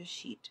rest of your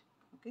sheet.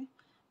 Okay.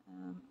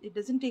 It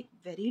doesn't take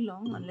very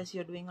long unless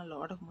you're doing a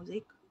lot of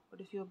mosaic.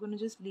 But if you're going to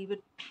just leave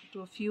it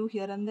to a few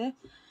here and there,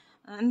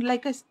 and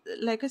like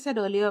I said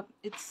earlier,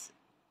 it's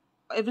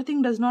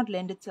everything does not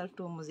lend itself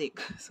to a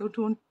mosaic. So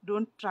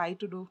don't try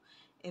to do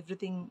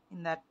everything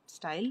in that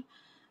style.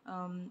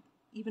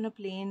 Even a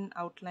plain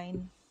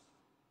outline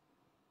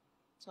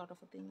sort of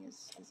a thing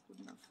is good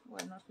enough. Why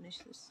not finish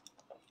this?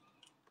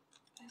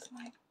 There's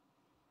my.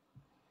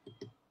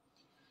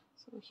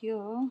 So here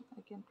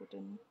I can put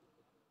in.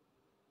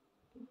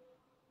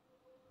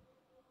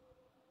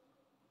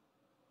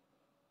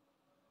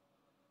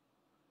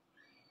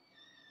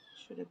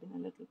 Should have been a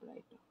little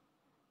brighter.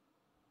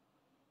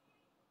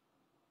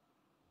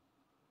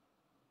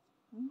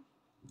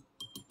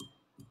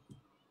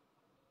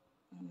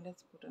 And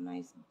let's put a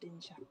nice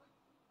dinchak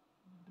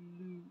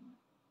blue.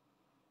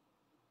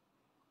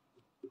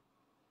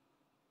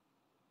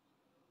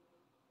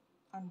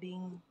 I'm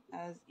being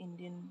as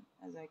Indian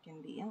as I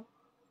can be. Yeah?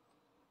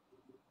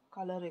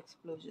 Color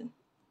explosion.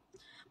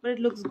 But it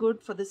looks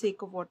good for the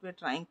sake of what we're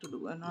trying to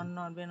do,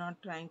 and we're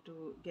not trying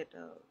to get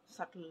a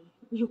subtle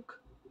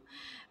look.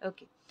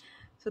 Okay,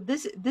 so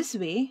this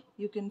way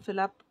you can fill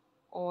up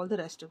all the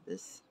rest of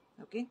this.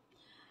 Okay,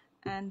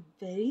 and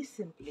very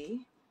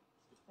simply,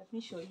 let me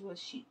show you a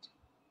sheet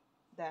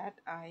that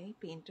I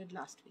painted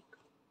last week.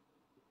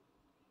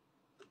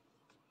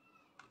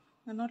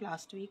 No, not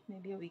last week,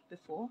 maybe a week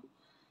before.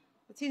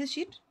 Let's see the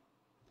sheet.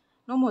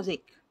 No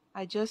mosaic.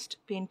 I just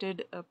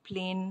painted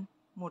plain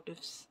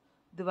motifs,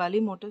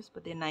 Diwali motifs,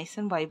 but they're nice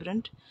and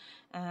vibrant.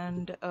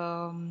 And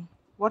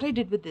what I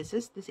did with this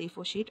is this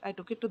A4 sheet. I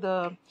took it to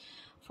the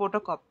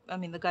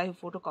the guy who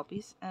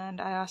photocopies, and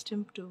I asked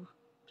him to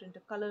take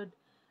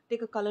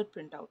a colored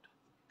printout.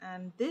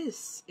 And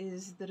this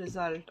is the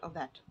result of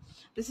that.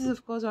 This is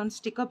of course on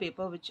sticker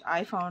paper, which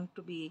I found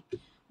to be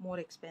more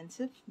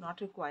expensive,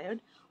 not required.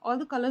 All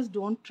the colors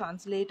don't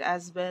translate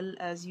as well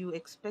as you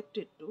expect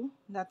it to.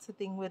 That's the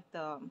thing with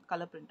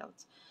color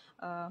printouts.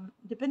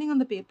 Depending on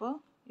the paper,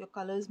 your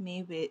colors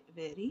may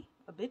vary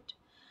a bit.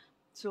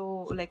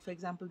 So like for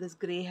example, this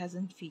gray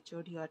hasn't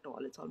featured here at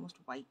all. It's almost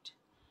white.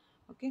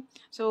 Okay,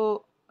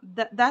 so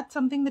that's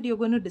something that you're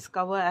going to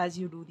discover as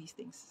you do these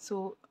things.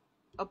 So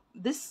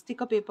this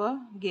sticker paper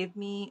gave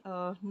me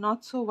a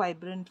not so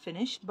vibrant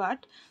finish,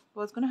 but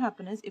what's going to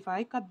happen is if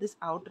I cut this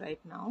out right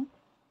now,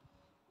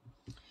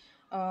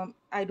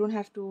 I don't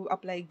have to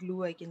apply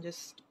glue. I can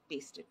just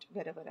paste it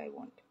wherever I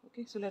want.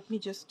 Okay, so let me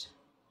just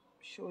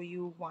show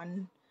you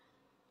one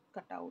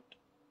cutout.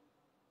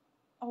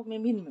 Oh,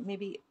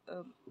 maybe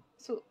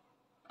so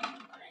all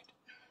right,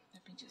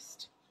 let me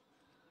just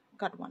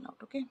cut one out.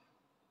 Okay,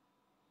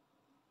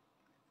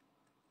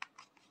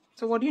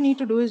 so what you need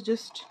to do is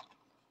just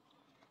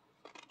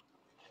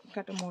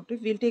cut a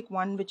motif. We'll take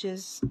one which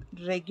is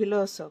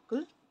regular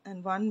circle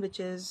and one which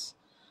is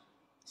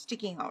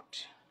sticking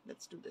out.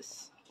 Let's do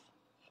this.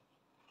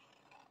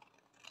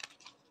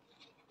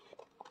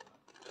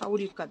 How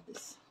would you cut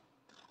this?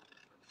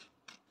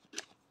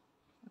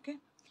 Okay,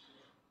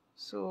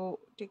 so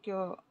take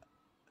your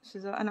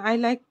scissor, and I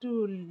like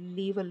to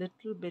leave a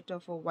little bit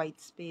of a white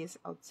space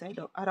outside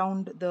or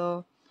around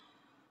the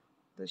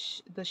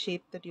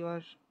shape that you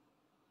are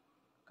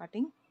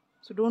cutting.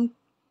 So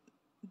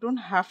don't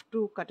have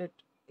to cut it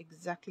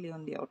exactly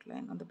on the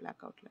outline, on the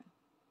black outline.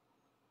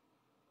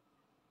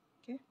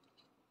 Okay,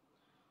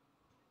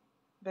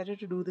 better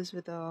to do this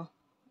with a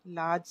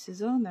large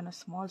scissor than a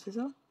small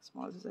scissor.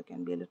 Small scissor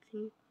can be a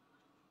little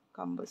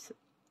cumbersome.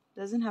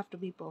 Doesn't have to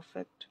be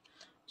perfect,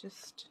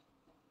 just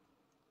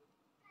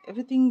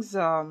everything's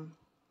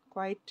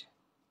quite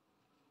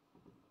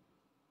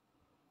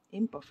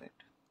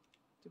imperfect,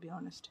 to be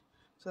honest.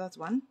 So that's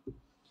one.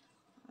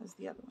 That's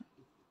the other one.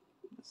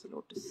 That's the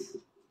lotus.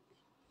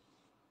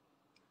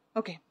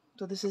 Okay,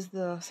 so this is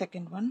the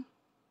second one.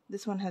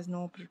 This one has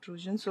no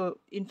protrusion. So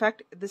in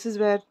fact, this is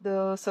where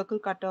the circle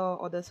cutter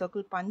or the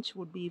circle punch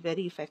would be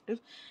very effective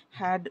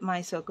had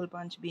my circle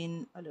punch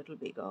been a little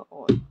bigger,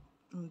 or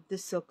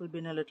this circle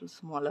been a little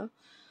smaller.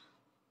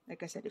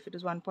 Like I said, if it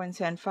was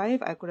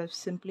 1.75, I could have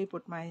simply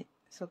put my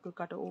circle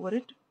cutter over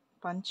it,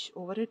 punch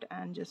over it,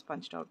 and just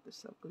punched out the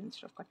circle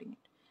instead of cutting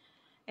it.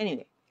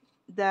 Anyway,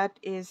 that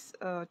is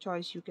a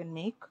choice you can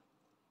make.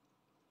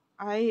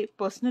 I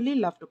personally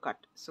love to cut,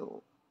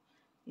 so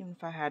even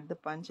if I had the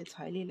punch, it's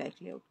highly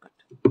likely I would cut.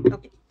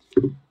 Okay,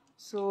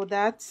 so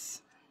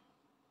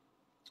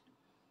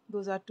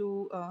those are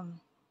two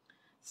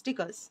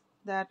stickers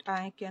that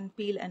I can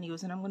peel and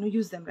use, and I'm going to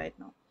use them right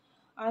now.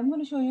 I'm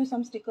going to show you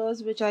some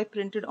stickers which I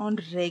printed on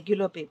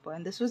regular paper,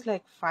 and this was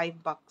like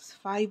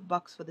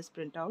 $5 for this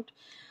printout.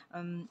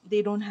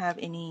 They don't have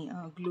any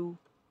glue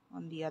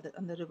on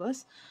the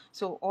reverse,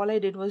 so all I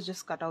did was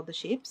just cut out the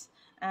shapes,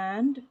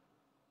 and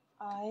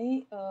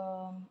I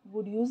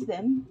would use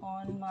them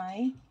on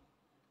my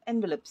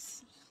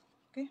envelopes.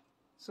 Okay,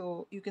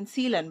 so you can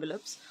seal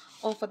envelopes,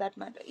 or for that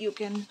matter, you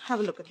can have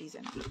a look at these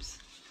envelopes.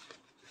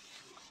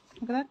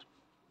 Look at that.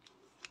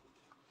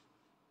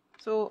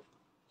 So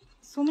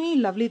many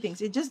lovely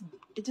things. It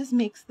just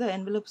makes the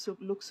envelopes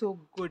look so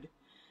good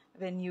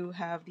when you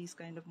have these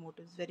kind of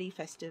motifs. Very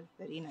festive,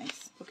 very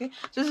nice. Okay,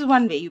 so this is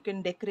one way you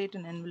can decorate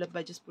an envelope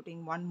by just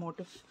putting one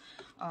motif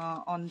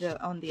on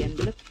the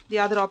envelope. The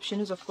other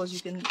option is, of course,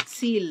 you can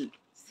seal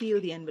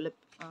the envelope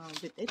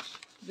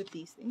with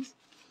these things.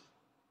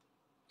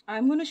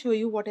 I'm going to show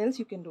you what else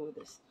you can do with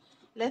this.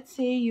 Let's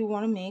say you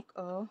want to make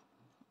a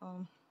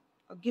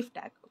gift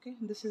tag. Okay,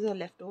 this is a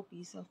leftover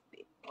piece of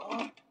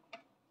paper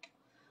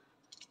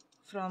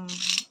from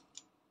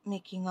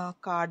making a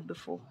card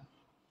before.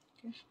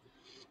 Okay,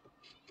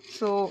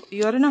 so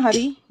you're in a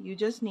hurry, you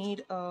just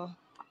need a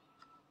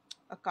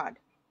card,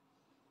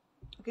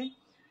 okay,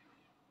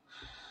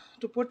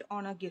 to put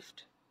on a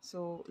gift.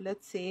 So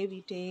let's say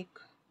we take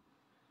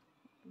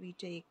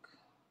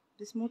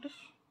this motif.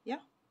 Yeah,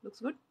 looks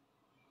good.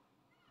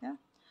 Yeah,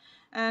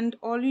 and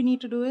all you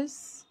need to do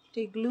is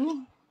take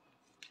glue.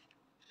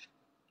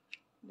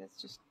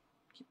 Let's just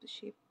keep the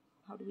shape.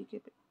 How do we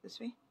keep it? This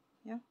way.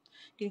 Yeah,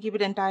 you can keep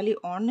it entirely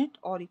on it,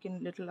 or you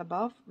can little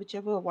above,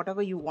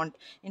 whatever you want.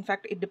 In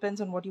fact, it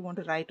depends on what you want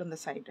to write on the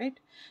side, right?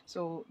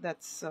 So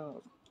that's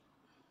so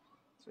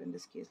in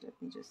this case,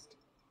 let me just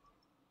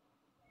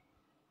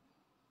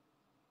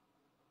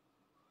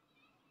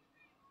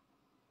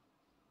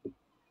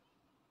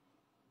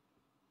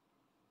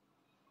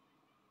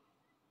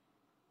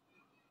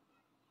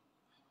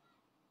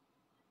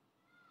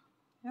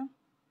yeah,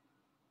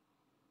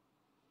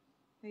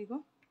 there you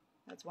go.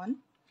 That's one.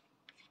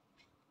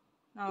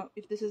 Now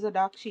if this is a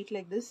dark sheet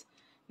like this,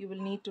 you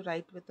will need to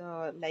write with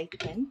a light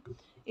pen.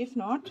 If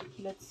not,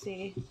 let's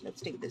take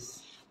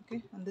this.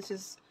 Okay, and this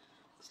is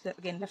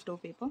again leftover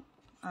paper.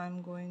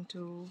 I'm going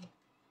to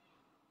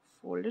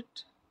fold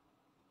it.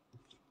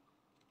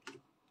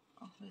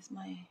 Oh, where's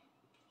my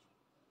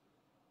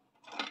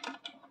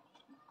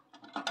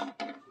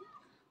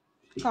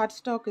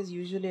cardstock? Is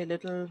usually a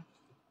little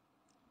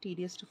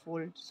tedious to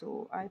fold,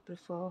 so I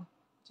prefer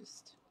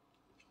just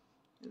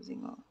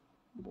using a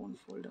bone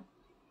folder.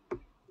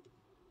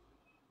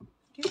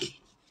 Okay,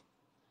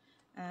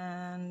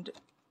 and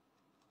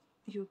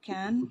you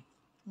can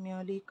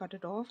merely cut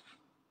it off.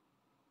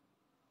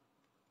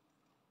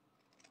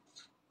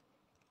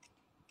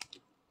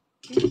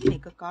 Okay,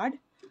 make a card.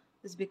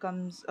 This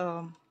becomes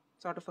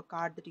sort of a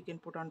card that you can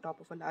put on top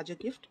of a larger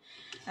gift.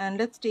 And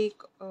let's take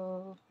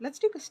a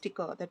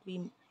sticker that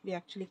we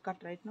actually cut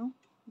right now.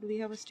 Do we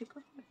have a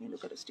sticker? Let me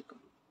look at a sticker.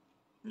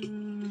 Where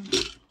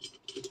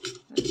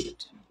is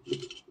it?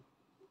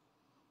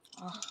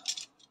 Oh,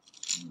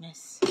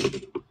 mess.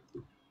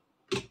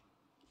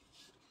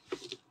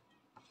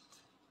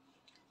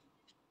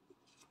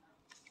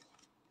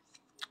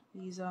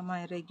 These are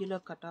my regular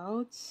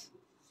cutouts,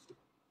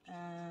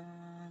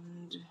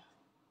 and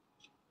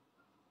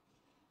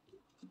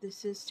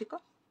this is sticker.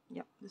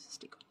 Yeah, this is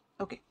sticker.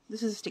 Okay,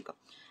 this is a sticker,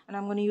 and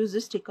I'm going to use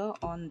this sticker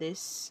on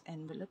this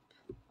envelope,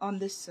 on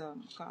this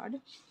card.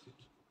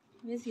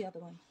 Where's the other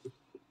one?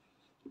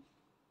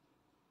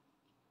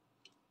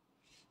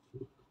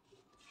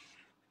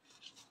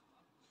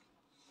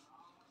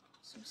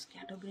 So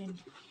scatterbrained.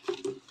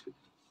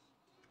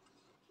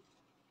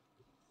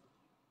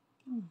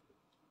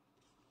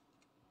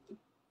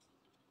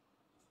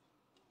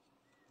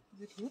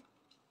 Is it here?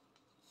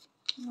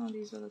 No,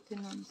 these are the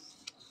thin ones.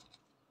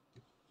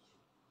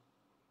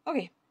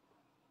 Okay,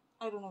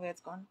 I don't know where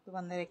it's gone. The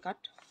one that I cut.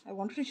 I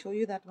wanted to show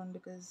you that one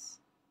because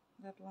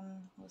that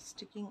one was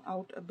sticking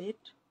out a bit.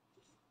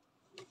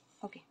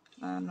 Okay,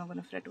 I'm not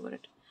going to fret over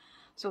it.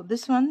 So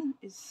this one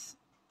is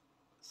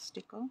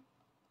sticker.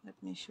 Let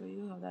me show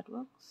you how that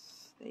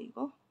works. There you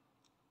go.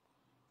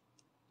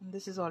 And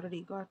this is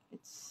already got,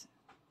 it's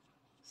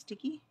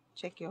sticky.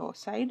 Check your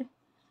side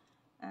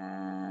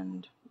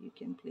and you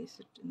can place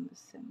it in the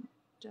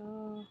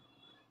center,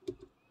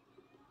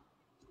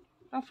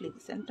 roughly the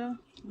center,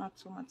 not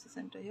so much the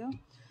center here,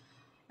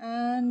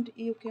 and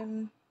you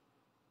can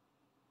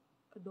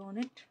adorn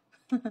it.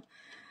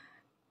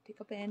 Take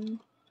a pen,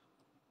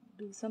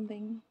 do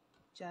something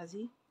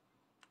jazzy.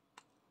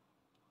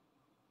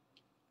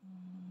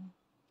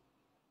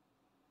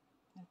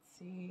 Let's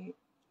see,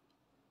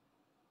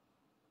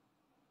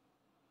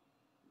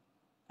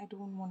 I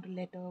don't want a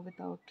letter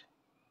without,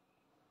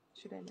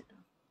 should I letter?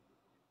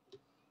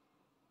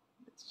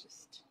 Let's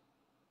just,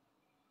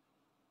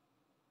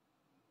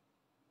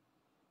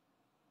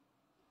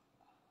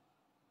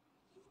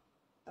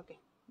 okay,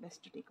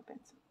 best to take a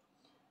pencil.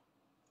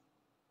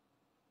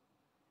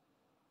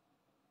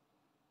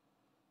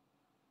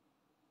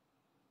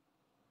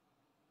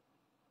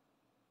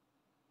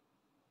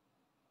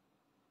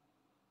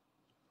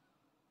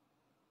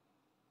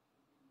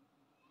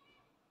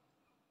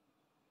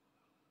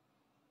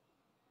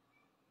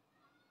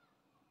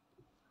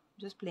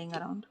 Just playing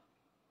around.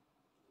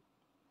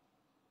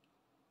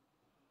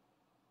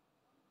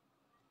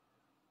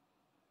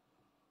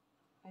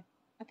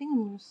 I think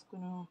I'm just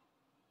gonna,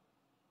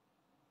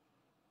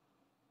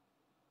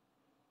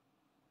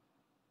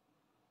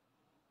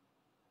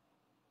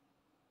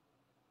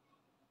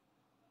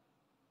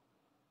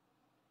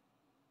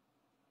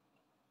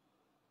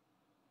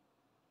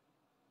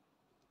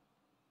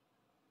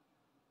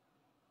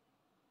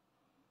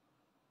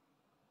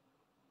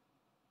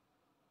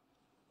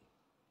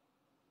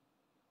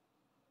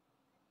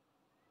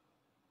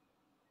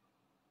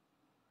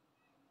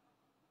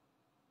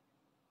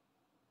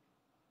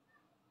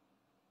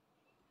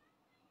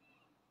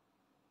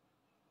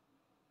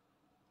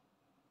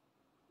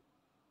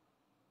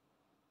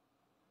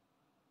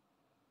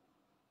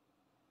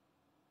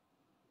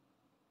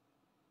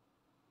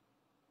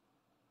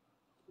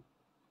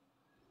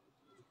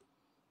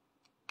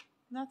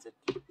 that's it.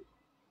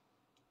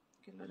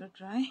 Okay, let it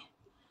dry.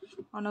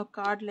 On a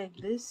card like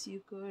this,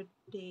 you could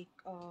take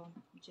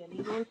jelly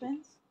roll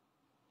pens.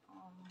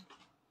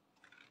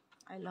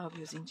 I love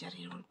using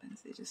jelly roll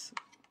pens. They're just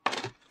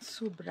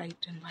so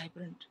bright and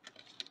vibrant.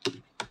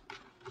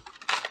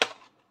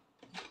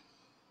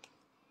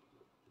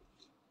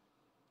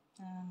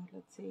 And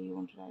let's say you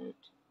want to write.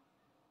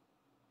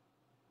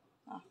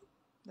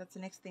 That's the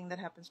next thing that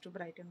happens to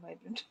bright and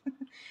vibrant.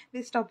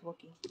 They stop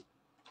working.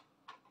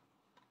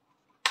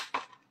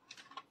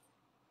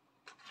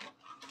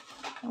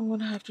 I'm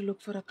gonna have to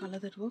look for a color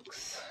that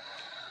works.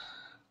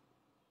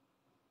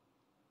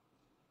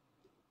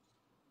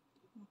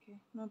 Okay,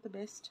 not the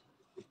best.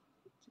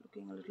 It's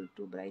looking a little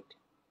too bright.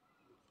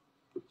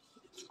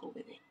 Let's go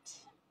with it.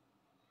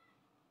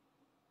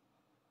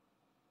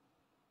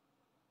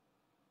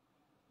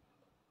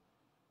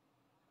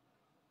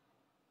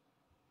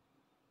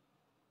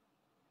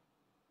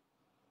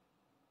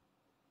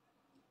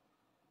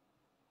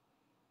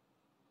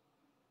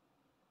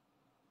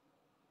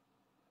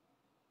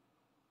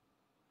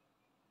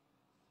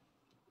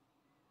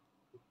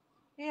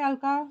 Hey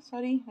Alka,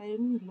 sorry, I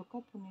didn't look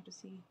up on you to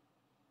see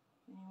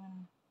if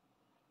anyone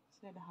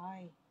said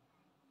hi.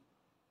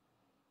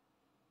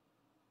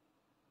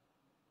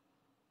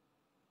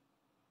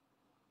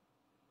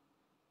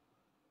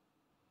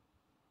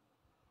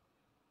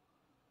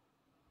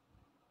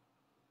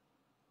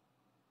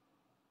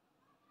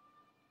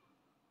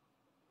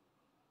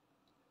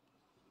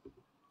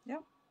 Yeah.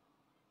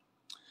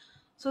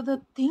 So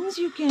the things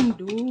you can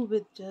do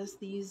with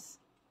just these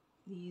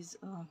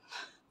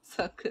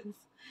circles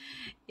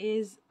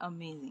is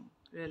amazing,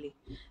 really.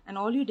 And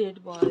all you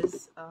did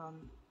was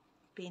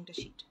paint a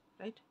sheet,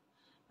 right?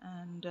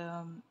 And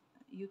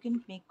you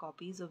can make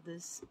copies of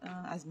this,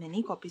 as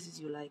many copies as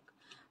you like,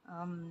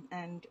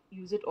 and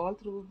use it all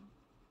through.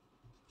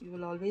 You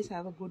will always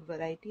have a good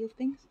variety of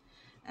things,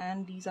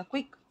 and these are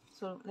quick.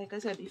 So like I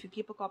said, if you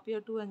keep a copy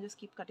or two and just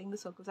keep cutting the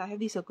circles, I have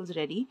these circles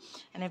ready,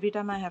 and every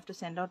time I have to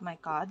send out my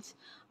cards,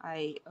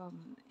 I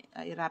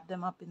wrap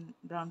them up in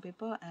brown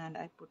paper and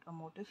I put a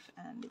motif,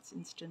 and it's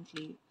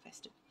instantly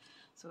festive.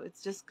 So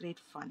it's just great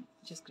fun,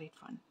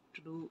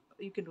 to do.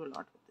 You can do a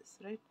lot with this,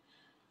 right?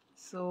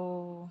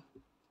 So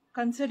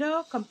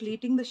consider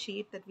completing the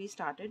sheet that we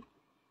started.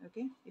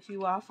 Okay, if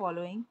you are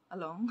following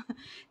along,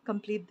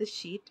 complete the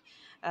sheet,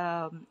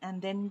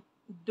 and then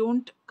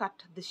don't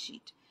cut the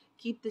sheet.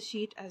 Keep the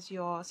sheet as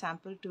your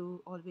sample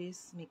to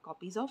always make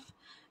copies of,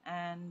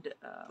 and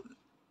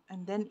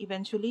then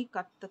eventually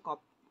cut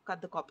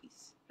the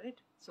copies, right?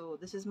 So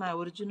this is my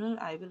original.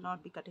 I will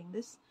not be cutting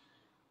this.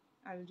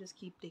 I will just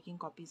keep taking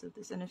copies of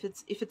this. And if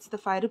it's the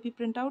 5 rupee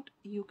printout,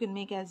 you can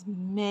make as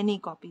many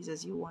copies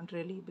as you want,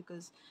 really,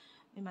 because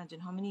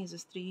imagine how many is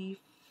this? 3,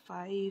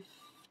 5,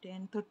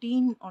 10,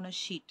 13 on a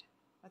sheet.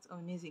 That's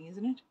amazing,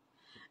 isn't it?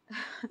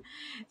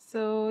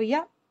 So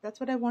yeah,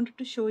 that's what I wanted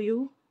to show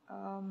you.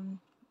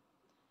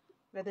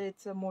 Whether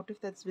it's a motif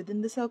that's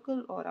within the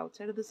circle or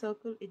outside of the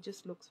circle, it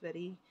just looks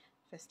very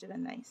festive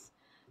and nice.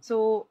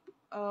 So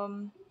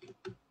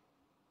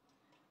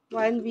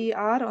while we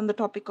are on the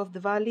topic of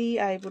Diwali,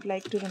 I would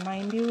like to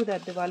remind you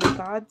that Diwali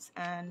cards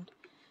and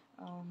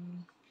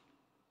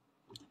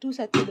 2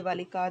 sets of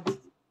Diwali cards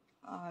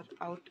are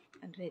out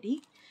and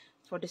ready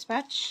for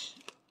dispatch.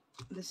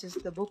 This is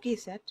the bouquet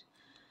set,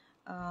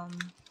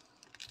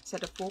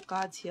 set of 4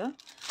 cards here.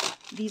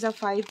 These are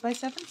 5 by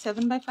 7,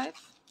 7 by 5.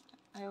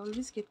 I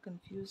always get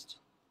confused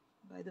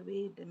by the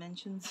way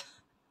dimensions,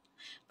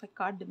 by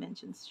card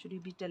dimensions. Should you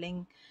be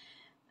telling,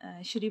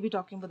 should you be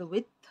talking about the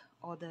width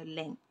or the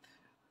length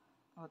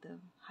or the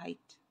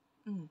height?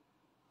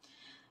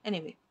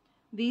 Anyway,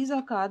 these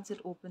are cards that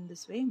open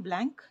this way,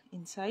 blank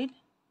inside,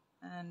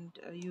 and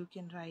you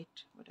can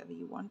write whatever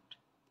you want.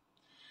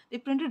 They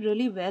printed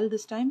really well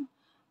this time.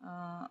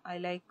 I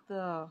like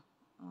the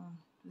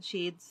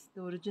shades,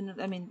 the original.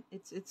 I mean,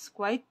 it's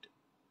quite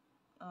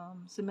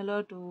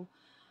similar to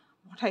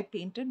what I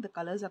painted. The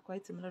colors are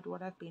quite similar to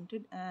what I've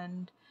painted,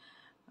 and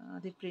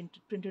they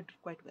printed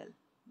quite well,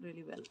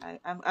 really well.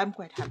 I'm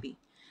quite happy.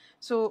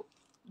 So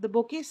the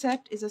bouquet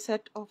set is a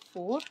set of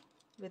 4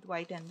 with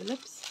white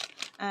envelopes,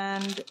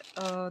 and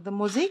the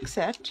mosaic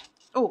set.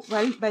 Oh,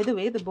 well, by the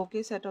way, the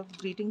bouquet set of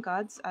greeting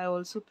cards I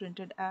also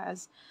printed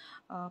as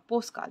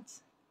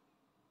postcards,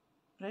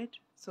 right?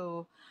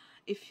 So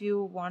if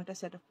you want a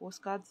set of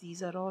postcards,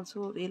 these are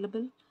also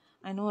available.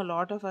 I know a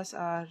lot of us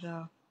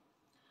are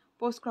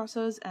post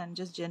crossers and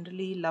just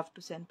generally love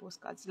to send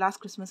postcards. Last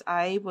Christmas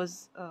I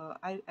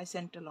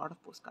sent a lot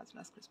of postcards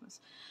last Christmas.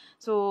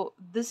 So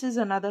this is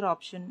another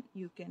option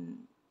you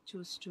can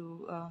choose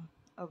to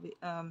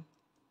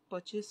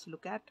purchase,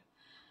 look at.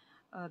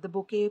 The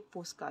bouquet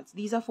postcards.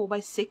 These are 4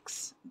 by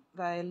 6,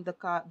 while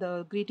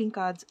the greeting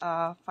cards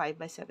are 5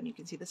 by 7. You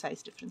can see the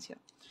size difference here.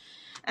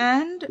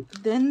 And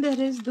then there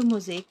is the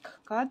mosaic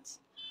cards.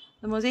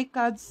 The mosaic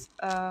cards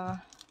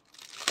are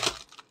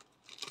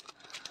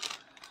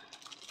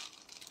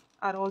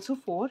also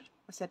 4,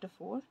 a set of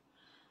 4.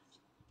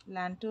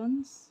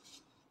 Lanterns,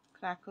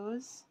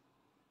 crackers,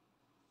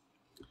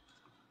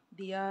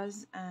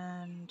 diyas,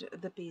 and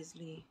the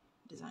paisley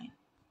design.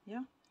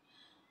 Yeah.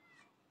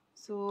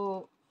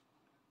 So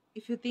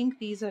if you think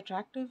these are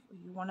attractive,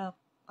 you want a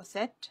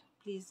set,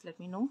 please let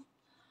me know.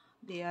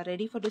 They are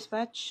ready for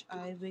dispatch.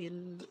 I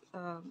will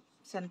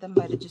send them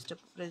by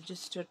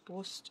registered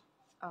post,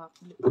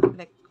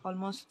 like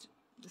almost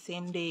the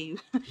same day.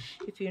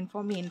 If you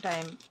inform me in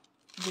time,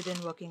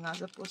 within working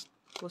hours of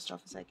post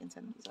office, I can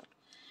send these out.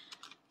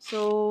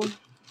 So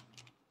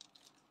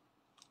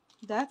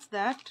that's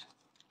that.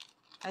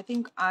 I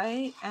think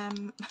I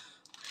am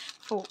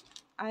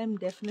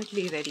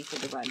definitely ready for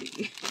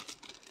Diwali.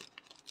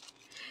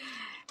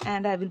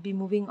 And I will be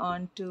moving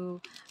on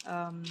to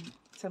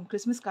some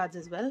Christmas cards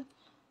as well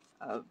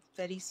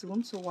very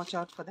soon, so watch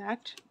out for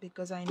that,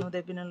 because I know there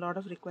have been a lot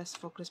of requests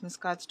for Christmas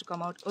cards to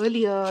come out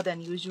earlier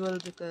than usual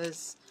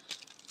because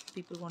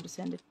people want to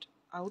send it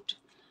out.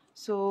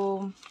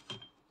 So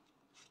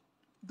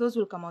those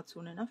will come out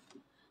soon enough.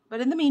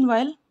 But in the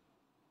meanwhile,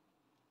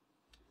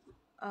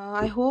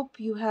 I hope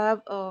you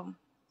have a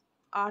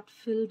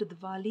art-filled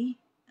Diwali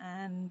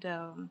and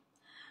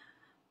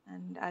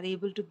are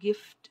able to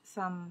gift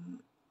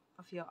some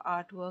of your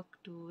artwork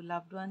to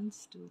loved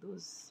ones, to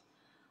those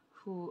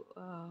who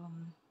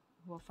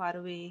are far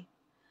away,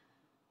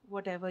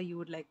 whatever you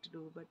would like to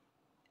do. But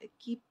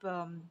keep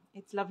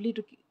it's lovely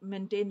to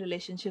maintain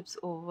relationships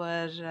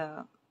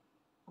over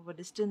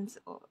distance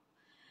or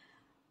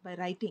by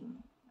writing.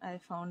 I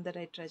found that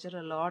I treasure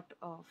a lot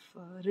of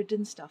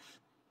written stuff,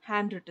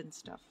 handwritten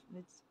stuff,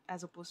 which,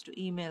 as opposed to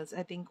emails.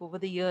 I think over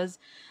the years,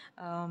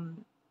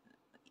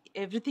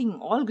 everything,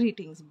 all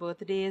greetings,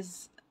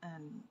 birthdays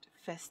and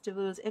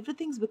festivals,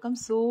 everything's become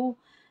so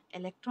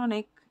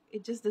electronic.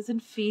 It just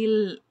doesn't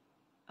feel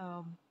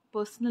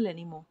personal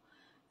anymore.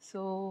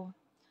 So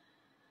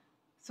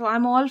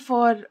I'm all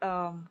for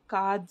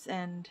cards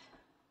and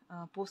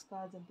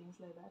postcards and things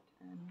like that,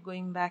 and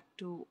going back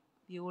to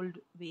the old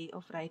way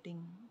of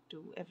writing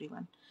to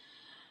everyone.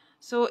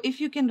 So if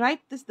you can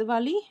write this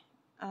Diwali,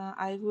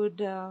 I would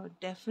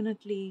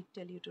definitely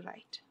tell you to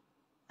write.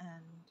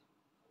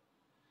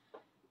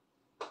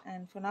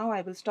 And for now,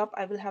 I will stop.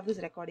 I will have this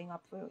recording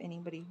up for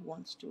anybody who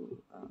wants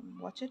to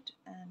watch it.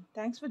 And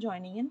thanks for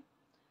joining in.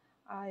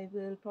 I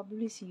will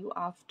probably see you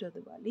after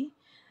Diwali.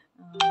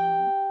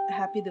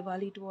 Happy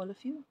Diwali to all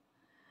of you.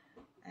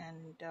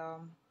 And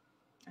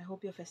I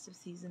hope your festive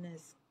season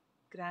is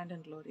grand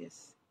and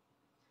glorious.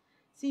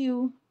 See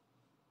you.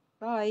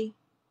 Bye.